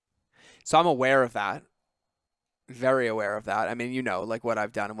so. I'm aware of that. Very aware of that. I mean, like what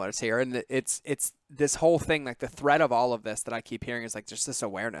I've done and what it's here, and it's this whole thing, like the thread of all of this that I keep hearing is like just this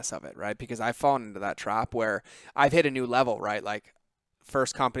awareness of it, right? Because I've fallen into that trap where I've hit a new level, right? Like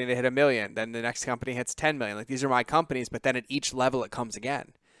first company they hit 1 million, then the next company hits 10 million. Like these are my companies, but then at each level it comes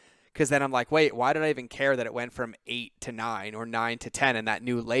again. Because then I'm like, wait, why did I even care that it went from 8 to 9 or 9 to 10? And that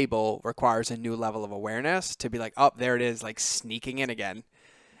new label requires a new level of awareness to be like, oh, there it is, like sneaking in again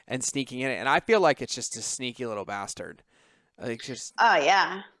and sneaking in. And I feel like it's just a sneaky little bastard. Like just Oh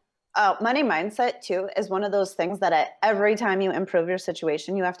yeah. Oh, money mindset too is one of those things that every time you improve your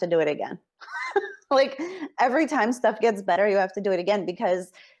situation, you have to do it again. Like every time stuff gets better, you have to do it again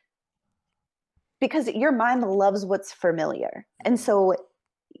because your mind loves what's familiar. And so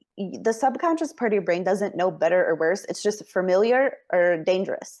the subconscious part of your brain doesn't know better or worse. It's just familiar or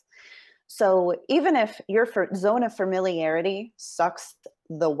dangerous. So even if your zone of familiarity sucks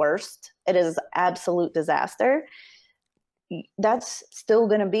the worst, it is absolute disaster. That's still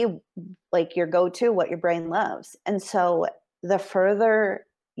going to be like your go-to, what your brain loves. And so the further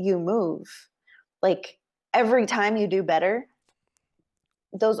you move, like every time you do better,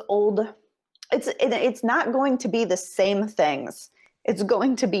 those old it's not going to be the same things. It's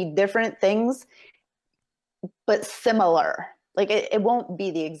going to be different things, but similar. Like it won't be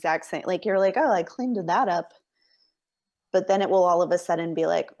the exact same. Like you're like, oh, I cleaned that up. But then it will all of a sudden be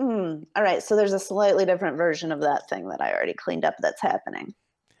like, all right, so there's a slightly different version of that thing that I already cleaned up that's happening.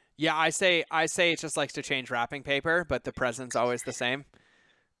 yeah, I say it just likes to change wrapping paper, but the present's always the same.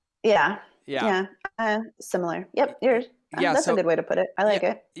 Yeah. Yeah. Yeah. Similar. Yep. You're, Yeah, that's a so good way to put it. I yeah, like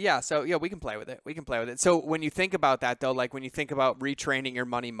it. yeah, so yeah, we can play with it. We can play with it. So when you think about that though, like when you think about retraining your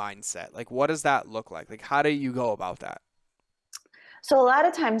money mindset, like what does that look like? Like how do you go about that? So a lot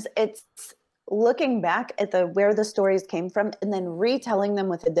of times it's looking back at where the stories came from and then retelling them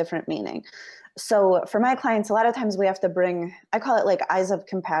with a different meaning. So for my clients, a lot of times we have to bring, I call it like eyes of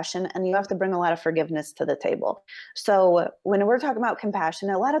compassion, and you have to bring a lot of forgiveness to the table. So when we're talking about compassion,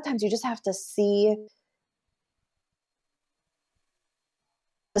 a lot of times you just have to see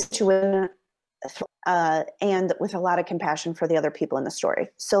the situation and with a lot of compassion for the other people in the story.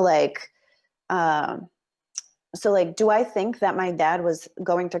 Um, so like, do I think that my dad was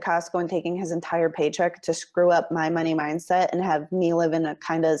going to Costco and taking his entire paycheck to screw up my money mindset and have me live in a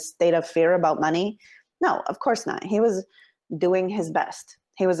kind of state of fear about money? No, of course not. He was doing his best.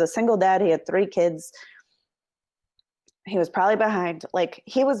 He was a single dad. He had 3 kids. He was probably behind. Like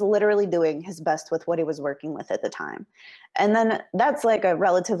he was literally doing his best with what he was working with at the time. And then that's like a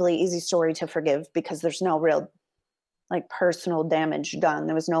relatively easy story to forgive because there's no real like personal damage done.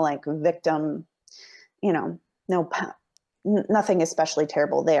 There was no like victim, you know, no nothing especially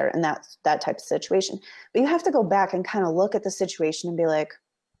terrible there in that type of situation. But you have to go back and kind of look at the situation and be like,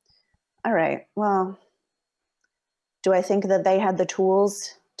 all right, well, do I think that they had the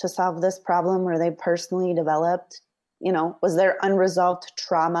tools to solve this problem or they personally developed? Was there unresolved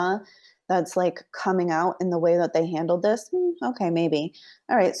trauma that's like coming out in the way that they handled this? Okay, maybe.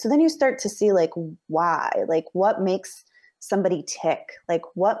 All right. So then you start to see like why, like what makes somebody tick, like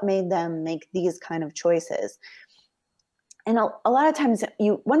what made them make these kind of choices. And a lot of times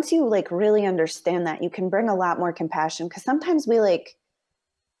once you like really understand that, you can bring a lot more compassion because sometimes we like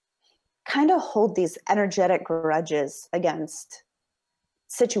kind of hold these energetic grudges against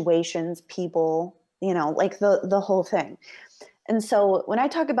situations, people, like the whole thing. And so when I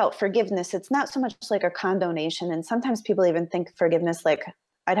talk about forgiveness, it's not so much like a condonation. And sometimes people even think forgiveness like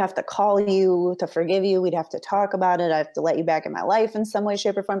I'd have to call you to forgive you. We'd have to talk about it. I have to let you back in my life in some way,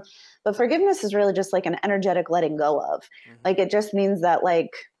 shape, or form. But forgiveness is really just like an energetic letting go of. Mm-hmm. Like it just means that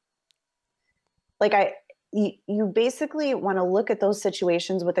like you basically want to look at those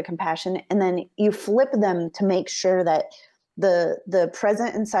situations with the compassion, and then you flip them to make sure that the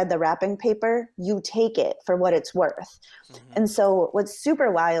present inside the wrapping paper, you take it for what it's worth. Mm-hmm. And so what's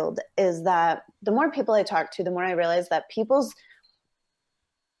super wild is that the more people I talk to, the more I realize that people's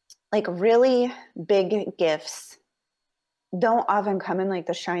like really big gifts don't often come in like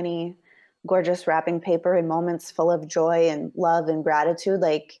the shiny, gorgeous wrapping paper and moments full of joy and love and gratitude.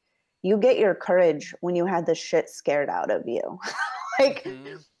 Like you get your courage when you had the shit scared out of you. Like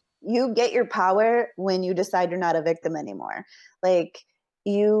Mm-hmm. you get your power when you decide you're not a victim anymore. Like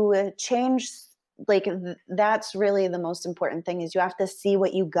you change, like that's really the most important thing, is you have to see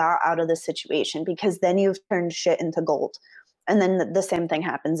what you got out of the situation, because then you've turned shit into gold. And then the same thing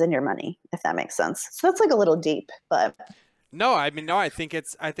happens in your money, if that makes sense. So that's like a little deep, but No, I mean, no, I think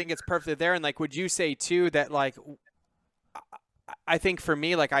it's perfectly there. And like, would you say too that like, I think for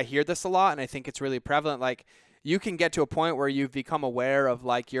me, like I hear this a lot and I think it's really prevalent. Like you can get to a point where you've become aware of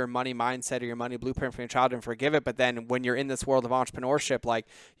like your money mindset or your money blueprint from your childhood and forgive it. But then when you're in this world of entrepreneurship, like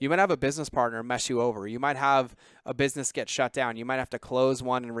you might have a business partner mess you over. You might have a business get shut down. You might have to close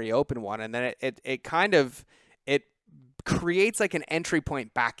one and reopen one. And then it kind of, it creates like an entry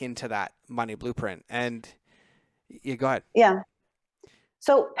point back into that money blueprint. And you go ahead. yeah.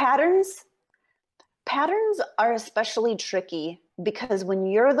 So patterns are especially tricky because when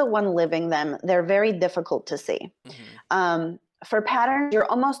you're the one living them, they're very difficult to see. Mm-hmm. For patterns, you're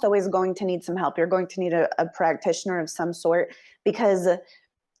almost always going to need some help. You're going to need a practitioner of some sort, because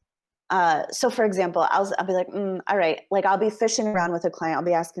so for example, I'll be like, all right, like I'll be fishing around with a client. I'll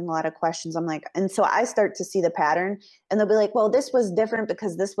be asking a lot of questions. I'm like, and so I start to see the pattern, and they'll be like, well, this was different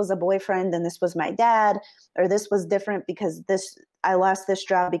because this was a boyfriend and this was my dad, or this was different because I lost this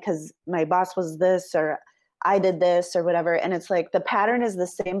job because my boss was this, or I did this or whatever. And it's like the pattern is the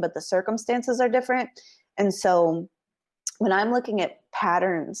same, but the circumstances are different. And so when I'm looking at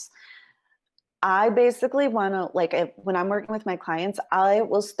patterns, I basically want to, like, when I'm working with my clients, I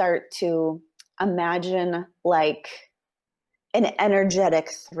will start to imagine like an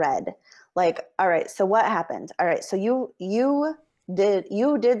energetic thread. Like, all right, so what happened? All right, so you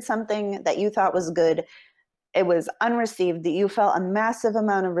did something that you thought was good. It was unreceived. That you felt a massive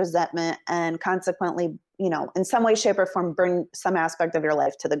amount of resentment, and consequently, in some way, shape, or form, bring some aspect of your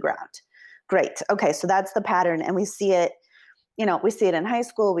life to the ground. Great. Okay, so that's the pattern, and we see it. We see it in high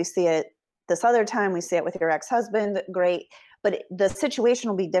school. We see it this other time. We see it with your ex-husband. Great. But the situation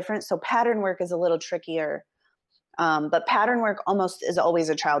will be different. So pattern work is a little trickier. But pattern work almost is always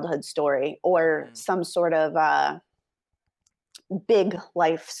a childhood story or Mm-hmm. some sort of big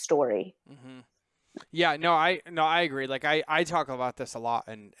life story. Mm-hmm. Yeah, no, I agree. Like I talk about this a lot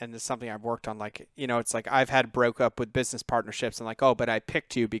and it's something I've worked on. Like, it's like I've had broke up with business partnerships and like, oh, but I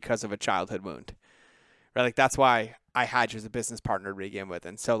picked you because of a childhood wound. Right? Like that's why I had you as a business partner to begin with.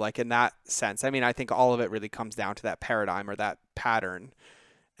 And so like in that sense, I mean, I think all of it really comes down to that paradigm or that pattern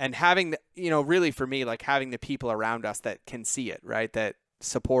and having the, really for me, like having the people around us that can see it, right? That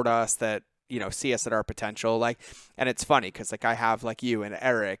support us, that, see us at our potential. Like, and it's funny because like I have like you and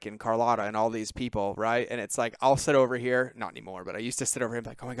Eric and Carlotta and all these people, right? And it's like I'll sit over here, not anymore, but I used to sit over here and be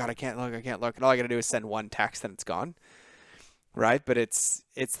like, oh my God, I can't look. And all I got to do is send one text and it's gone. Right. But it's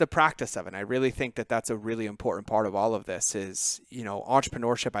the practice of it. And I really think that that's a really important part of all of this is,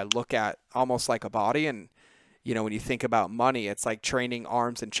 entrepreneurship. I look at almost like a body and, when you think about money, it's like training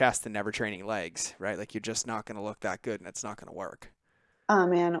arms and chest and never training legs, right? Like you're just not going to look that good and it's not going to work. Oh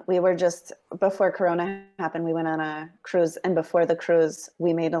man, we were just, before Corona happened, we went on a cruise, and before the cruise,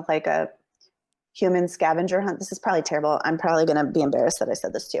 we made like a human scavenger hunt. This is probably terrible. I'm probably going to be embarrassed that I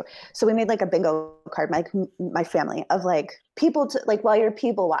said this to you. So we made like a bingo card, my family, of like people to like while you're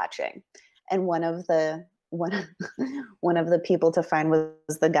people watching. And one one of the people to find was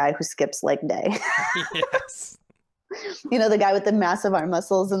the guy who skips leg day. Yes. The guy with the massive arm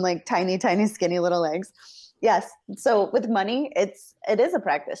muscles and like tiny, tiny, skinny little legs. Yes. So with money, it is a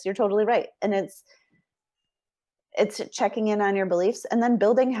practice. You're totally right. And it's checking in on your beliefs and then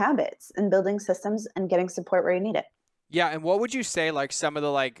building habits and building systems and getting support where you need it. Yeah. And what would you say, like some of the,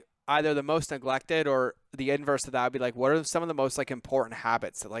 like either the most neglected or the inverse of that would be like, what are some of the most like important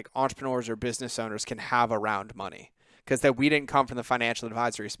habits that like entrepreneurs or business owners can have around money? Because that we didn't come from the financial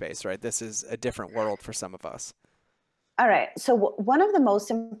advisory space, right? This is a different world for some of us. All right. So one of the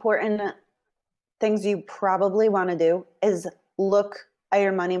most important things you probably want to do is look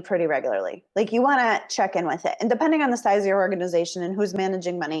your money pretty regularly. Like you want to check in with it. And depending on the size of your organization and who's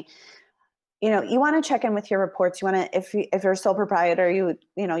managing money, you want to check in with your reports. You want to, if you're a sole proprietor,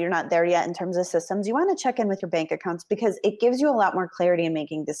 you're not there yet in terms of systems. You want to check in with your bank accounts because it gives you a lot more clarity in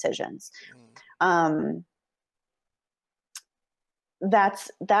making decisions. That's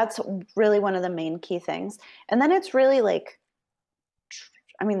really one of the main key things. And then it's really like,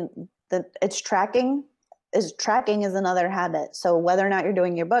 I mean, it's tracking is another habit. So whether or not you're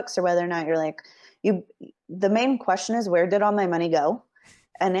doing your books or whether or not you're like, the main question is, where did all my money go?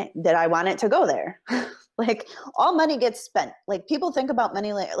 And did I want it to go there? Like all money gets spent. Like people think about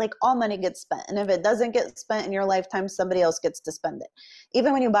money like all money gets spent. And if it doesn't get spent in your lifetime, somebody else gets to spend it.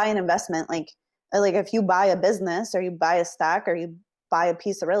 Even when you buy an investment, like if you buy a business or you buy a stock or you buy a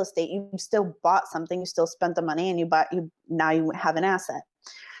piece of real estate, you still bought something, you still spent the money, and now you have an asset.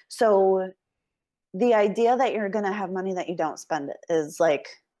 So the idea that you're going to have money that you don't spend is like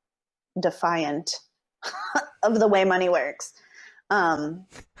defiant of the way money works. So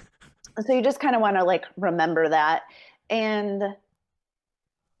you just kind of want to like remember that. And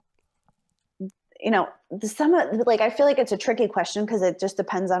I feel like it's a tricky question because it just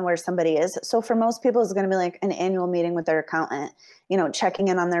depends on where somebody is. So for most people, it's going to be like an annual meeting with their accountant, checking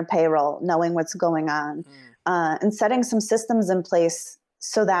in on their payroll, knowing what's going on, and setting some systems in place.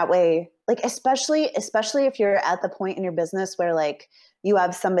 So that way, like, especially if you're at the point in your business where like you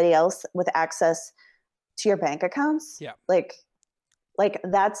have somebody else with access to your bank accounts, yeah, like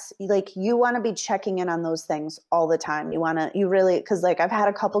that's like, you want to be checking in on those things all the time. You really, because like I've had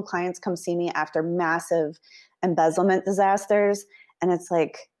a couple clients come see me after massive embezzlement disasters, and it's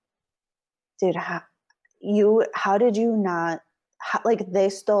like, dude, how did you not, like they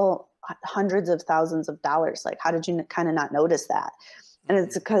stole hundreds of thousands of dollars. Like, how did you kind of not notice that? And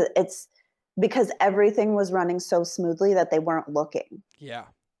it's because everything was running so smoothly that they weren't looking. Yeah.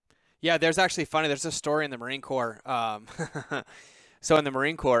 Yeah, there's actually there's a story in the Marine Corps. So in the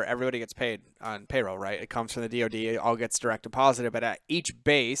Marine Corps, everybody gets paid on payroll, right? It comes from the DoD, it all gets direct deposited, but at each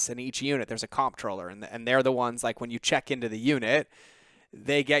base and each unit, there's a comptroller, and they're the ones, like when you check into the unit,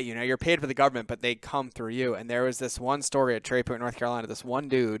 they get you're paid for the government, but they come through you. And there was this one story at Cherry Point, North Carolina, this one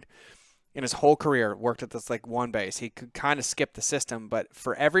dude in his whole career worked at this like one base. He could kind of skip the system, but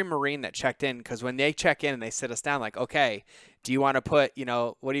for every Marine that checked in, because when they check in and they sit us down, like, okay, do you want to put,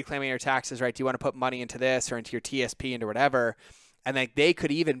 what are you claiming your taxes, right? Do you want to put money into this or into your TSP, into whatever? And like they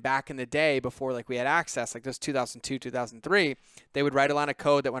could, even back in the day before like we had access, like this 2002, 2003, they would write a line of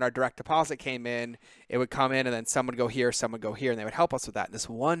code that when our direct deposit came in, it would come in and then some would go here, some would go here, and they would help us with that. And this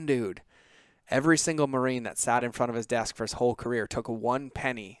one dude, every single Marine that sat in front of his desk for his whole career took 1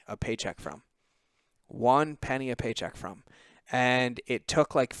 penny a paycheck from. 1 penny a paycheck from. And it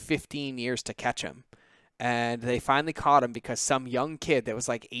took like 15 years to catch him. And they finally caught him because some young kid that was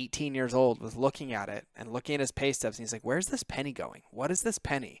like 18 years old was looking at it and looking at his pay stubs. And he's like, where's this penny going? What is this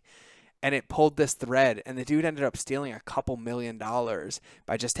penny? And it pulled this thread. And the dude ended up stealing a couple $1 million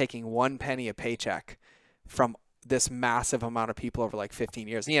by just taking 1 penny a paycheck from this massive amount of people over like 15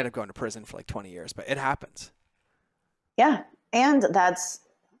 years. And he ended up going to prison for like 20 years, but it happens. Yeah. And that's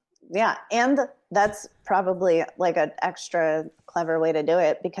probably like an extra clever way to do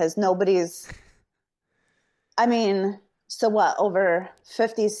it, because so what, over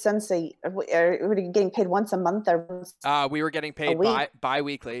 50 cents were you getting paid once a month or we were getting paid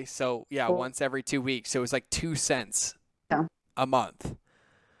bi-weekly. So yeah, once every 2 weeks. So it was like 2 cents a month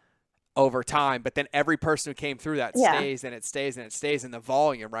over time. But then every person who came through that stays and it stays and it stays in the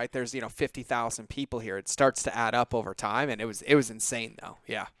volume, right? There's, 50,000 people here. It starts to add up over time. And it was insane though.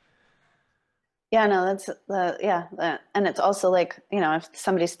 Yeah. Yeah, no, that's and it's also like, if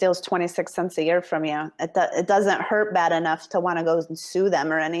somebody steals 26 cents a year from you, it doesn't hurt bad enough to want to go and sue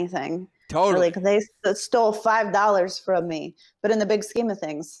them or anything. Totally. Or like, they stole $5 from me, but in the big scheme of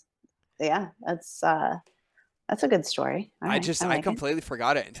things, yeah, that's a good story. I completely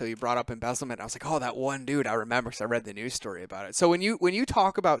forgot it until you brought up embezzlement. I was like, oh, that one dude, I remember because I read the news story about it. So when you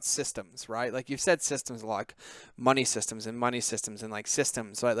talk about systems, right? Like you've said systems a lot, like money systems and like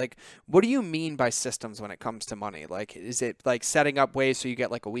systems, right? Like what do you mean by systems when it comes to money? Like, is it like setting up ways so you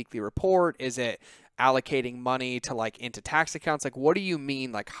get like a weekly report? Is it allocating money to like into tax accounts? Like what do you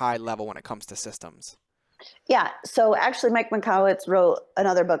mean like high level when it comes to systems? Yeah. So actually Mike Mikowitz wrote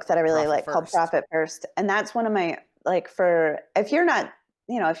another book that I really like called Profit First. And that's one of my, like, if you're not,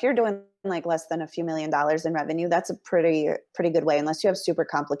 if you're doing like less than a few $1 million in revenue, that's a pretty good way, unless you have super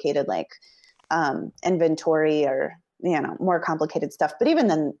complicated, like, inventory or, more complicated stuff. But even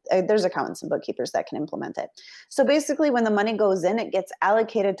then, there's accountants and bookkeepers that can implement it. So basically, when the money goes in, it gets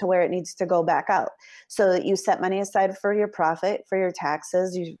allocated to where it needs to go back out. So you set money aside for your profit, for your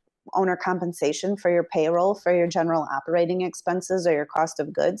taxes, you owner compensation, for your payroll, for your general operating expenses or your cost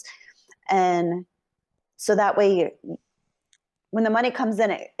of goods. And so that way, when the money comes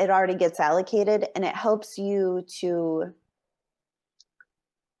in, it already gets allocated, and it helps you to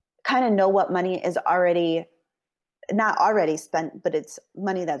kind of know what money is already not already spent, but it's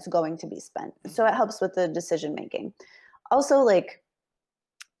money that's going to be spent. So it helps with the decision making. Also, like,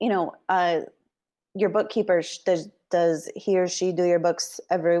 your bookkeeper, does he or she do your books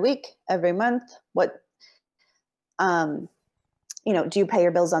every week, every month? What, do you pay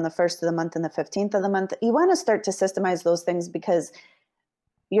your bills on the 1st of the month and the 15th of the month? You want to start to systemize those things, because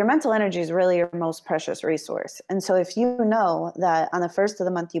your mental energy is really your most precious resource. And so if you know that on the 1st of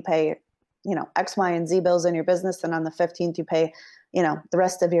the month you pay, X, Y, and Z bills in your business, and on the 15th you pay, the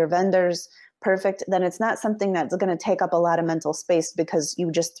rest of your vendors, perfect, then it's not something that's going to take up a lot of mental space, because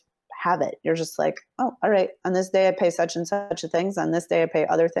you just have it. You're just like, oh, all right, on this day I pay such and such things, on this day I pay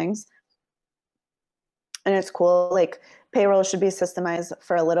other things. And it's cool. Like, payroll should be systemized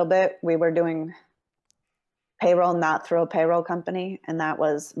for a little bit. We were doing payroll not through a payroll company, and that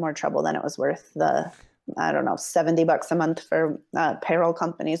was more trouble than it was worth. The, I don't know, $70 a month for payroll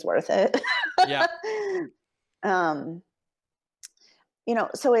companies worth it. Yeah.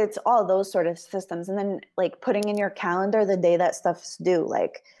 So it's all those sort of systems. And then, like, putting in your calendar the day that stuff's due.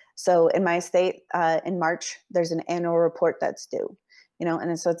 Like, so in my state, in March, there's an annual report that's due,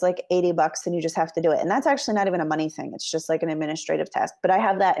 and so it's like $80 and you just have to do it. And that's actually not even a money thing. It's just like an administrative task, but I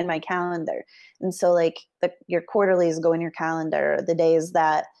have that in my calendar. And so, like, your quarterlies go in your calendar, the days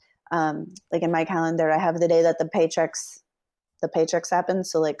that, like in my calendar, I have the day that the paychecks happen.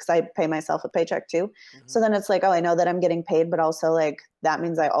 So, like, 'cause I pay myself a paycheck too. Mm-hmm. So then it's like, oh, I know that I'm getting paid, but also, like, that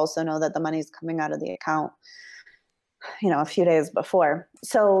means I also know that the money's coming out of the account, a few days before.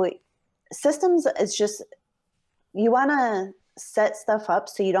 So systems is just, you want to set stuff up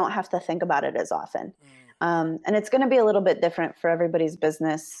so you don't have to think about it as often. And it's going to be a little bit different for everybody's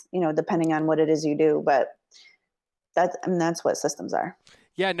business, depending on what it is you do, but that's what systems are.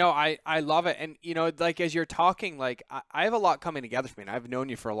 Yeah, no, I love it. And, like, as you're talking, like, I have a lot coming together for me, and I've known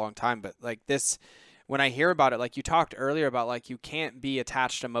you for a long time, but, like, this, when I hear about it, like you talked earlier about, like, you can't be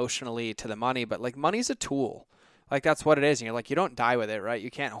attached emotionally to the money, but, like, money's a tool. Like, that's what it is. And you're like, you don't die with it, right?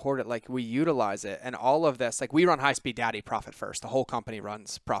 You can't hoard it. Like, we utilize it. And all of this, like, we run High Speed Daddy profit first. The whole company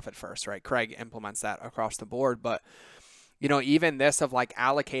runs profit first, right? Craig implements that across the board. But, even this of, like,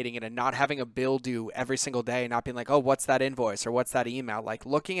 allocating it and not having a bill due every single day, not being like, oh, what's that invoice or what's that email? Like,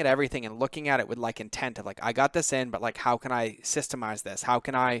 looking at everything and looking at it with, like, intent of, like, I got this in, but, like, how can I systemize this? How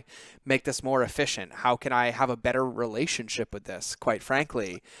can I make this more efficient? How can I have a better relationship with this, quite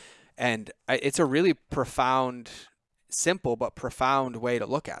frankly? And it's a really profound, simple but profound way to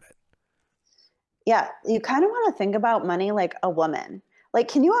look at it. Yeah, you kind of want to think about money like a woman. Like,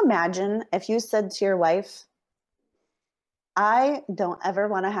 can you imagine if you said to your wife, I don't ever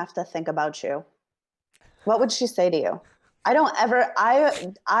want to have to think about you? What would she say to you?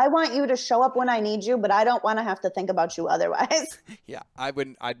 I want you to show up when I need you, but I don't want to have to think about you otherwise. Yeah,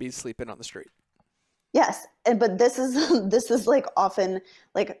 I'd be sleeping on the street. Yes. But this is like often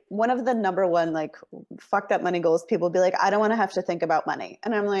like one of the number one, like, fucked up money goals. People be like, I don't want to have to think about money.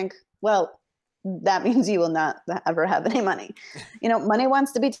 And I'm like, well, that means you will not ever have any money. Money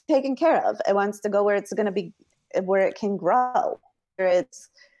wants to be taken care of. It wants to go where it's going to be, where it can grow, where it's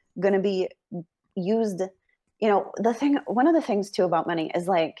going to be used. One of the things too about money is,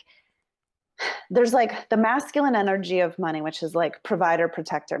 like, there's, like, the masculine energy of money, which is, like, provider,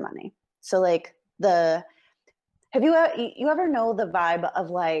 protector money. So, like, have you ever know the vibe of,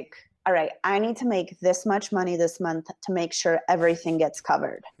 like, all right, I need to make this much money this month to make sure everything gets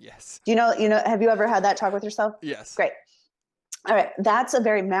covered. Yes. Do have you ever had that talk with yourself? Yes. Great. All right. That's a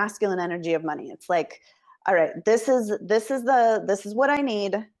very masculine energy of money. It's like, all right, this is what I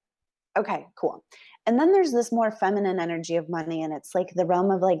need. Okay, cool. And then there's this more feminine energy of money, and it's like the realm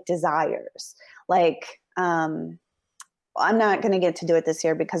of, like, desires. Like, I'm not going to get to do it this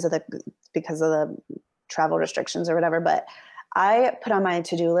year because of the travel restrictions or whatever, but I put on my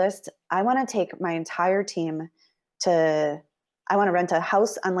to-do list, I want to take my entire team I want to rent a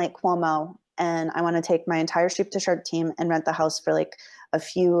house on Lake Cuomo, and I want to take my entire Sheep to Shark team and rent the house for, like, a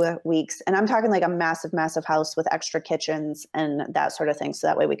few weeks. And I'm talking, like, a massive, massive house with extra kitchens and that sort of thing. So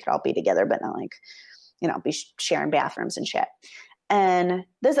that way we could all be together, but not, like, be sharing bathrooms and shit. And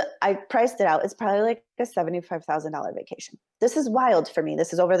this, I priced it out. It's probably like a $75,000 vacation. This is wild for me.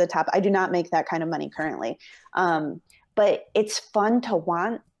 This is over the top. I do not make that kind of money currently. But it's fun to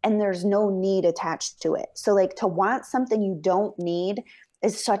want, and there's no need attached to it. So like to want something you don't need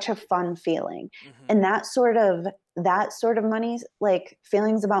is such a fun feeling. Mm-hmm. And that sort of money, like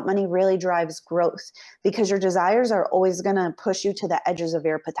feelings about money really drives growth because your desires are always going to push you to the edges of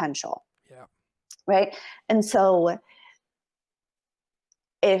your potential. Yeah. Right. And so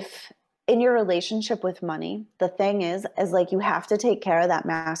if in your relationship with money, the thing is like you have to take care of that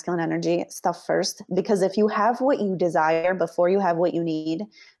masculine energy stuff first, because if you have what you desire before you have what you need,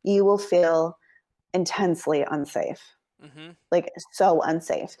 you will feel intensely unsafe, Mm-hmm. like so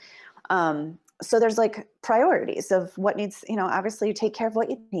unsafe. So there's like priorities of what needs, obviously you take care of what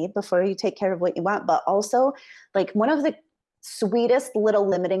you need before you take care of what you want, but also like one of the sweetest little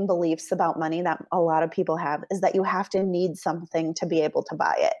limiting beliefs about money that a lot of people have is that you have to need something to be able to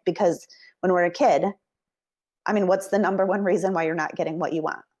buy it. Because when we're a kid, I mean, what's the number one reason why you're not getting what you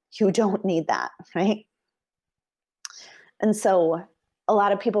want? You don't need that, right? And so a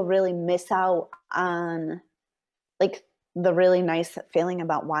lot of people really miss out on like the really nice feeling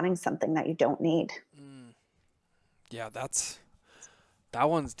about wanting something that you don't need. Mm. Yeah, that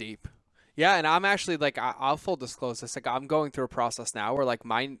one's deep. Yeah, and I'm actually like I'll full disclose this. Like I'm going through a process now where like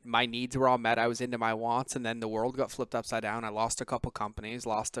my needs were all met. I was into my wants, and then the world got flipped upside down. I lost a couple companies,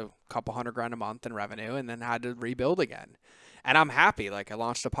 lost a couple $100,000 a month in revenue, and then had to rebuild again. And I'm happy. Like I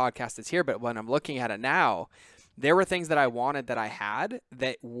launched a podcast that's here, but when I'm looking at it now, there were things that I wanted that I had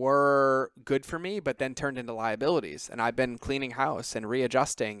that were good for me, but then turned into liabilities. And I've been cleaning house and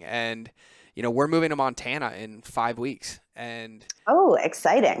readjusting, and we're moving to Montana in 5 weeks, and Oh,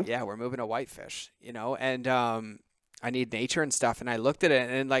 exciting. yeah, we're moving to Whitefish, and I need nature and stuff. And I looked at it,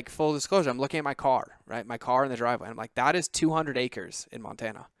 and like full disclosure, I'm looking at my car, right? My car in the driveway. I'm like, that is 200 acres in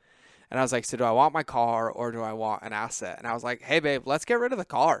Montana. And I was like, so do I want my car or do I want an asset? And I was like, hey, babe, let's get rid of the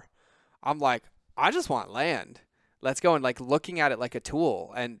car. I'm like, I just want land. Let's go. And like looking at it like a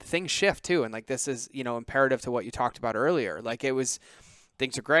tool, and things shift too. And like this is, imperative to what you talked about earlier. Like it was,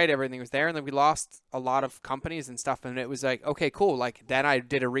 things are great, everything was there, and then we lost a lot of companies and stuff, and it was like, okay, cool. Like then I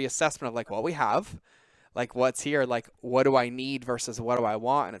did a reassessment of like what we have, like what's here, like what do I need versus what do I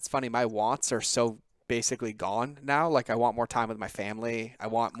want. And it's funny, my wants are so basically gone now. Like I want more time with my family, I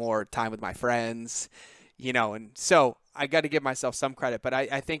want more time with my friends, and so I got to give myself some credit. But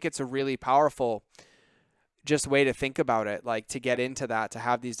I think it's a really powerful just way to think about it, like to get into that, to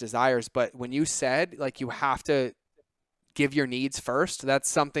have these desires. But when you said like you have to give your needs first, that's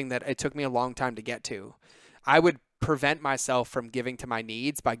something that it took me a long time to get to. I would prevent myself from giving to my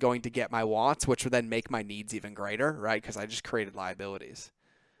needs by going to get my wants, which would then make my needs even greater, right? Because I just created liabilities.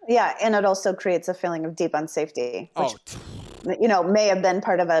 Yeah, and it also creates a feeling of deep unsafety, which Oh, may have been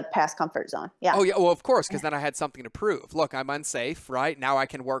part of a past comfort zone. Yeah. oh yeah. Well, of course, because then I had something to prove. Look, I'm unsafe, right? Now I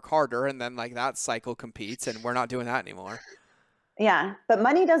can work harder, and then like that cycle competes, and we're not doing that anymore. Yeah, but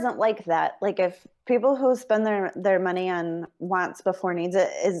money doesn't like that. Like if people who spend their money on wants before needs, it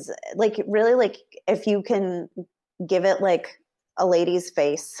is like really like if you can give it like a lady's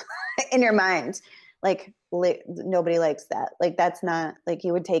face in your mind, like nobody likes that. Like that's not like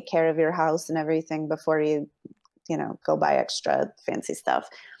you would take care of your house and everything before you go buy extra fancy stuff.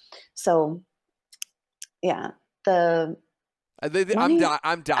 So yeah, the money, I'm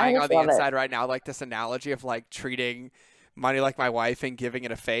I dying on just the love it. inside right now, like this analogy of like treating money like my wife and giving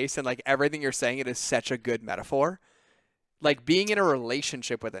it a face, and like everything you're saying, it is such a good metaphor. Like being in a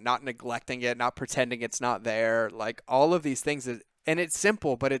relationship with it, not neglecting it, not pretending it's not there, like all of these things and it's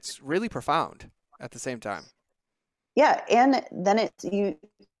simple, but it's really profound at the same time. Yeah, and then it's you.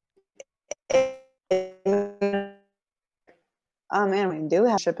 It, oh man, we do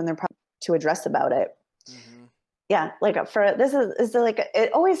have ship and they're probably to address about it. Hmm. Yeah, like for this is like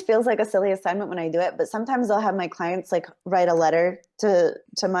it always feels like a silly assignment when I do it, but sometimes I'll have my clients like write a letter to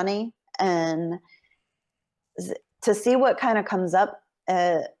money and to see what kind of comes up.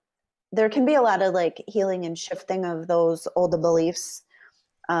 There can be a lot of like healing and shifting of those old beliefs.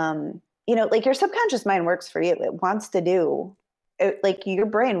 Like your subconscious mind works for you. It wants to do it, like your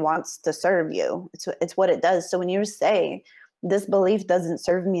brain wants to serve you. It's what it does. So when you say this belief doesn't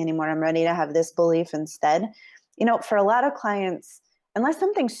serve me anymore, I'm ready to have this belief instead. For a lot of clients, unless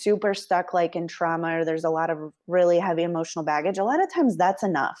something's super stuck like in trauma or there's a lot of really heavy emotional baggage, a lot of times that's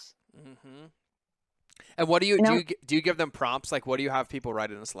enough. Hmm. And what do you You do? know, You give them prompts? Like, what do you have people write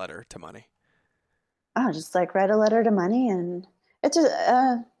in this letter to money? oh, just like write a letter to money and it's just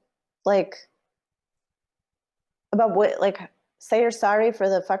like about what like say you're sorry for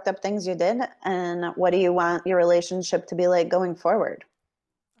the fucked up things you did, and what do you want your relationship to be like going forward?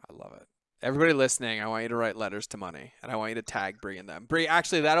 I love it. Everybody listening, I want you to write letters to money, and I want you to tag Brie in them. Brie,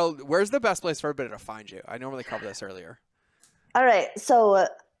 actually, where's the best place for everybody to find you? I normally cover this earlier. All right. So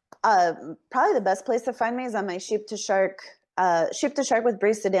probably the best place to find me is on my Sheep to Shark. Sheep to Shark with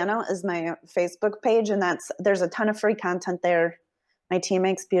Brie Sodano is my Facebook page, and there's a ton of free content there. My team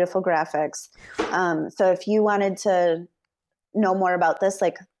makes beautiful graphics. So if you wanted to know more about this,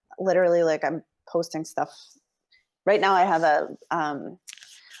 like literally, like I'm posting stuff right now. I have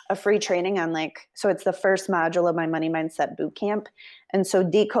a free training on so it's the first module of my money mindset boot camp. And so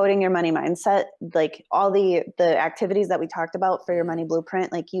decoding your money mindset, like all the activities that we talked about for your money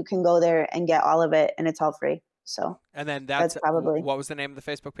blueprint, like you can go there and get all of it and it's all free. So And then that's probably what was the name of the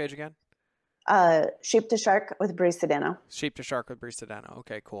Facebook page again? Sheep to Shark with Brie Sodano. Sheep to Shark with Brie Sodano.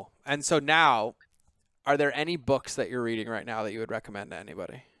 Okay, cool. And so now, are there any books that you're reading right now that you would recommend to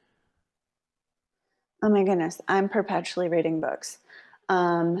anybody? Oh my goodness, I'm perpetually reading books.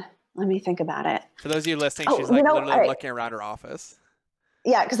 Let me think about it. For those of you listening, she's literally looking around her office.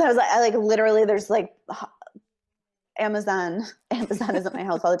 Yeah, because I literally there's Amazon isn't my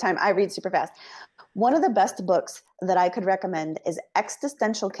house all the time. I read super fast. One of the best books that I could recommend is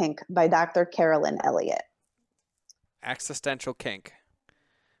Existential Kink by Dr. Carolyn Elliott. Existential Kink.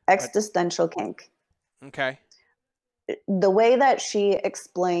 Existential Kink. Okay. The way that she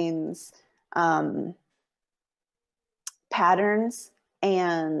explains patterns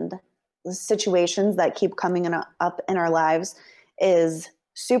and situations that keep coming up in our lives is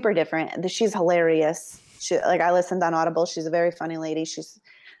super different. She's hilarious. I listened on Audible. She's a very funny lady. She's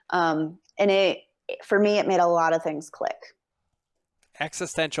for me, it made a lot of things click.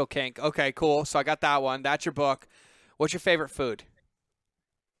 Existential Kink. Okay, cool. So I got that one. That's your book. What's your favorite food?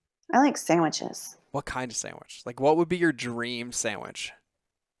 I like sandwiches. What kind of sandwich? Like, what would be your dream sandwich?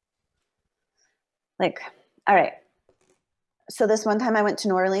 All right. So this one time I went to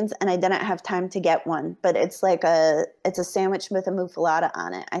New Orleans and I didn't have time to get one, but it's it's a sandwich with a muffalata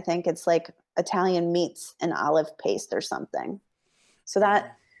on it. I think it's like Italian meats and olive paste or something. So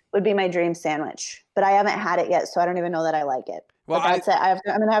that would be my dream sandwich, but I haven't had it yet, so I don't even know that I like it. Well, but that's it. I'm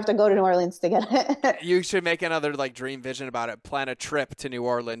going to have to go to New Orleans to get it. You should make another dream vision about it. Plan a trip to New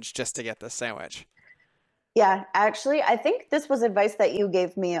Orleans just to get this sandwich. Yeah, actually, I think this was advice that you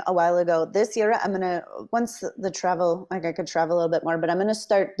gave me a while ago. This year, once the travel, I could travel a little bit more, but I'm going to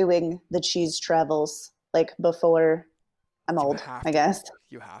start doing the cheese travels before I'm old, I guess.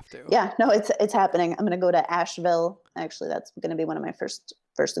 You have to. Yeah, no, it's happening. I'm going to go to Asheville. Actually, that's going to be one of my first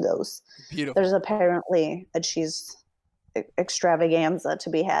goes. Beautiful. There's apparently a cheese extravaganza to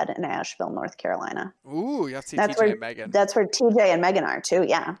be had in Asheville, North Carolina. Ooh, you have to see TJ and Megan. That's where TJ and Megan are too,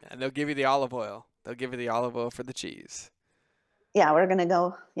 yeah. And they'll give you the olive oil. They'll give you the olive oil for the cheese. Yeah, we're going to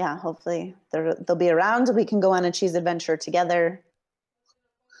go. Yeah, hopefully they'll be around. We can go on a cheese adventure together.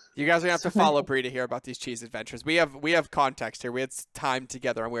 You guys are going to have to follow Brie to hear about these cheese adventures. We have context here. We had time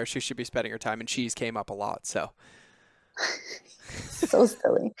together on where she should be spending her time, and cheese came up a lot, so. So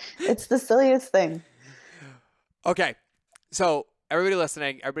silly. It's the silliest thing. Okay, so everybody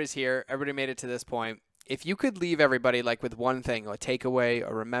listening, everybody's here. Everybody made it to this point. If you could leave everybody with one thing, a takeaway,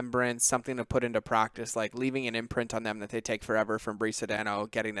 a remembrance, something to put into practice, like leaving an imprint on them that they take forever from Brie Sodano,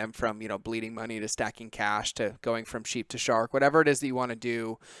 getting them from, bleeding money to stacking cash to going from sheep to shark, whatever it is that you want to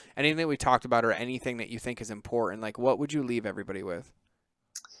do, anything that we talked about or anything that you think is important, what would you leave everybody with?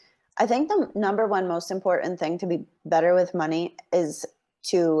 I think the number one most important thing to be better with money is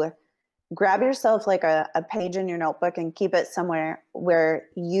to grab yourself a page in your notebook and keep it somewhere where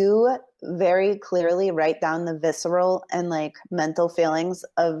you very clearly write down the visceral and mental feelings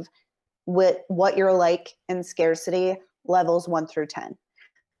of what you're like in scarcity levels 1 through 10.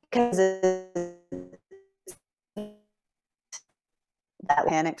 Because that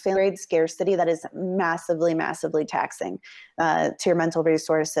panic feeling, scarcity, that is massively, massively taxing to your mental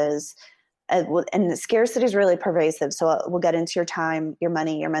resources. And scarcity is really pervasive. So we'll get into your time, your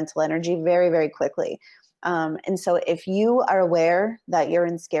money, your mental energy very, very quickly. And so if you are aware that you're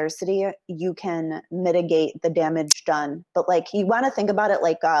in scarcity, you can mitigate the damage done. But you want to think about it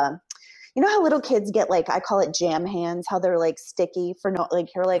you know how little kids get I call it jam hands, how they're sticky for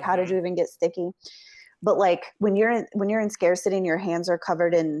you're how did you even get sticky? But when you're in scarcity and your hands are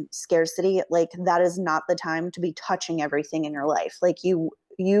covered in scarcity, that is not the time to be touching everything in your life.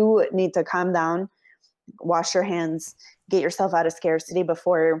 You need to calm down, wash your hands, get yourself out of scarcity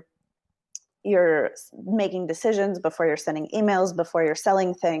before you're making decisions, before you're sending emails, before you're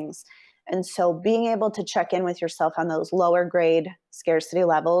selling things. And so being able to check in with yourself on those lower grade scarcity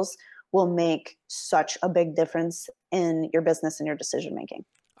levels will make such a big difference in your business and your decision making.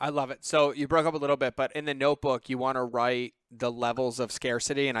 I love it. So you broke up a little bit, but in the notebook, you want to write the levels of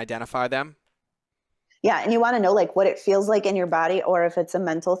scarcity and identify them. Yeah. And you want to know like what it feels like in your body, or if it's a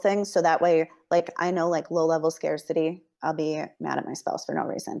mental thing. So that way, like I know like low level scarcity, I'll be mad at my spouse for no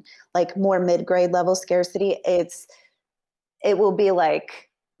reason. Like more mid-grade level scarcity, it will be like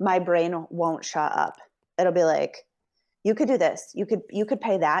my brain won't shut up. It'll be like, you could do this. You could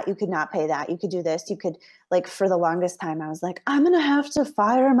pay that. You could not pay that. You could do this. You could, like, for the longest time, I was like, I'm going to have to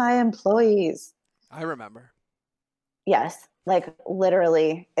fire my employees. I remember. Yes. Like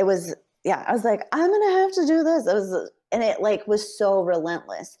literally it was, yeah. I was like, I'm going to have to do this. And it like was so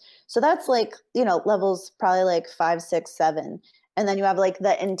relentless. So that's like, you know, levels probably like 5, 6, 7. And then you have like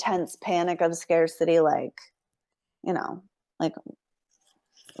the intense panic of scarcity, like, you know, like,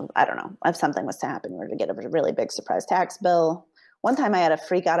 I don't know, if something was to happen, we were to get a really big surprise tax bill. One time I had a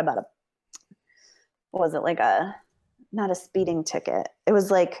freak out about what was it, like not a speeding ticket. It was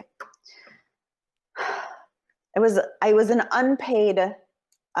like, I was an unpaid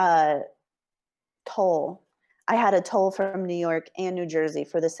toll. I had a toll from New York and New Jersey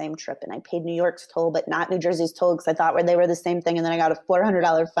for the same trip, and I paid New York's toll, but not New Jersey's toll because I thought they were the same thing, and then I got a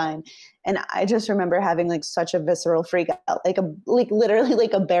 $400 fine. And I just remember having like such a visceral freak out, like literally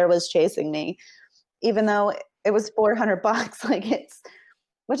like a bear was chasing me, even though it was $400. Like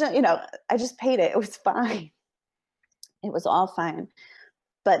which, you know, I just paid it. It was fine. It was all fine.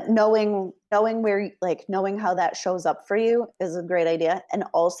 But knowing where, like knowing how that shows up for you is a great idea. And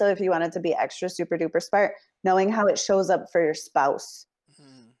also if you want it to be extra super duper smart, knowing how it shows up for your spouse.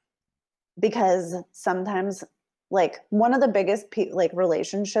 Mm-hmm. Because sometimes like one of the biggest like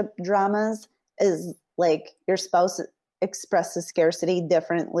relationship dramas is like your spouse expresses scarcity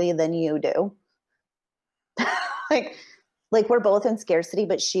differently than you do. like we're both in scarcity,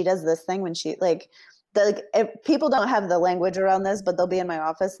 but she does this thing when she if people don't have the language around this, but they'll be in my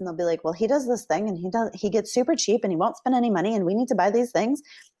office and they'll be like, well, he does this thing and he gets super cheap and he won't spend any money and we need to buy these things.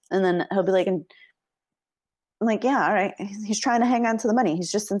 And then he'll be like, and I'm like, yeah, all right. He's trying to hang on to the money. He's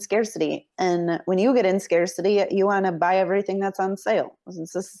just in scarcity. And when you get in scarcity, you want to buy everything that's on sale.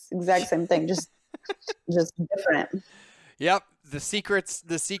 It's this exact same thing, just different. Yep. The secrets.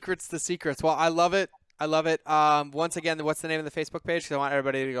 Well, I love it. Once again, what's the name of the Facebook page? Because I want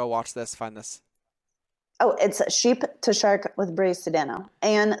everybody to go watch this, find this. Oh, it's Sheep to Shark with Brie Sodano.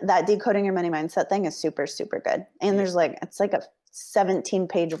 And that Decoding Your Money Mindset thing is super, super good. And there's it's like a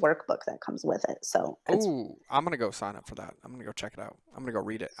 17-page workbook that comes with it. So ooh, I'm going to go sign up for that. I'm going to go check it out. I'm going to go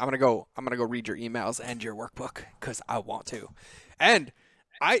read it. I'm going to go read your emails and your workbook because I want to. And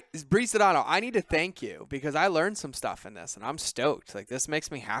Brie Sodano, I need to thank you because I learned some stuff in this and I'm stoked. Like this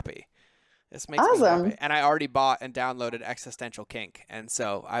makes me happy. This makes me happy. And I already bought and downloaded Existential Kink. And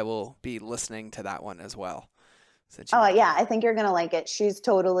so I will be listening to that one as well. Yeah. I think you're going to like it. She's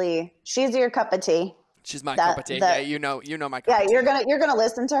your cup of tea. She's my cup of tea. Yeah, you know my cup of tea. Yeah, you're gonna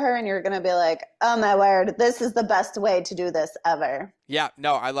listen to her and you're gonna be like, oh my word, this is the best way to do this ever. Yeah,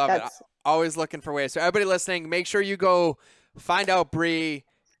 no, I love it. Always looking for ways. So everybody listening, make sure you go find out Brie,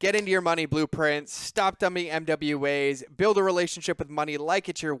 get into your money blueprint, stop dummy MWAs, build a relationship with money like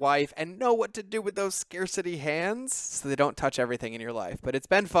it's your wife, and know what to do with those scarcity hands so they don't touch everything in your life. But it's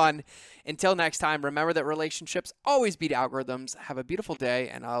been fun. Until next time, remember that relationships always beat algorithms. Have a beautiful day,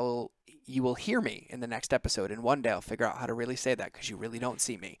 and you will hear me in the next episode. And one day I'll figure out how to really say that because you really don't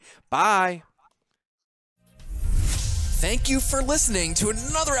see me. Bye. Thank you for listening to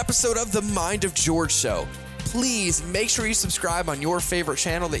another episode of The Mind of George Show. Please make sure you subscribe on your favorite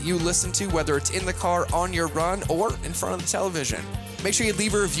channel that you listen to, whether it's in the car, on your run, or in front of the television. Make sure you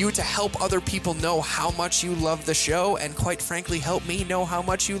leave a review to help other people know how much you love the show, and quite frankly, help me know how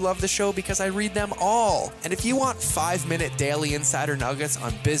much you love the show because I read them all. And if you want 5-minute daily insider nuggets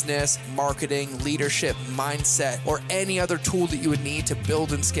on business, marketing, leadership, mindset, or any other tool that you would need to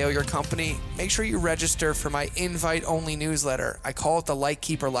build and scale your company, make sure you register for my invite-only newsletter. I call it the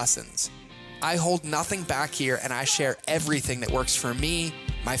Lightkeeper Lessons. I hold nothing back here, and I share everything that works for me,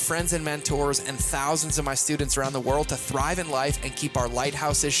 my friends and mentors, and thousands of my students around the world to thrive in life and keep our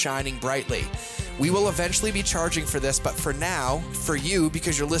lighthouses shining brightly. We will eventually be charging for this, but for now, for you,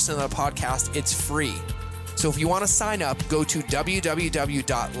 because you're listening to the podcast, it's free. So if you want to sign up, go to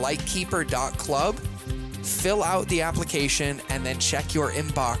www.lightkeeper.club, fill out the application, and then check your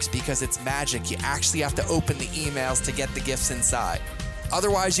inbox because it's magic. You actually have to open the emails to get the gifts inside.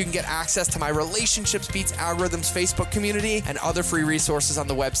 Otherwise, you can get access to my Relationships Beats Algorithms Facebook community and other free resources on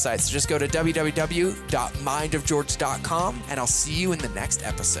the website. So just go to www.mindofgeorge.com, and I'll see you in the next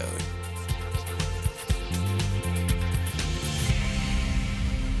episode.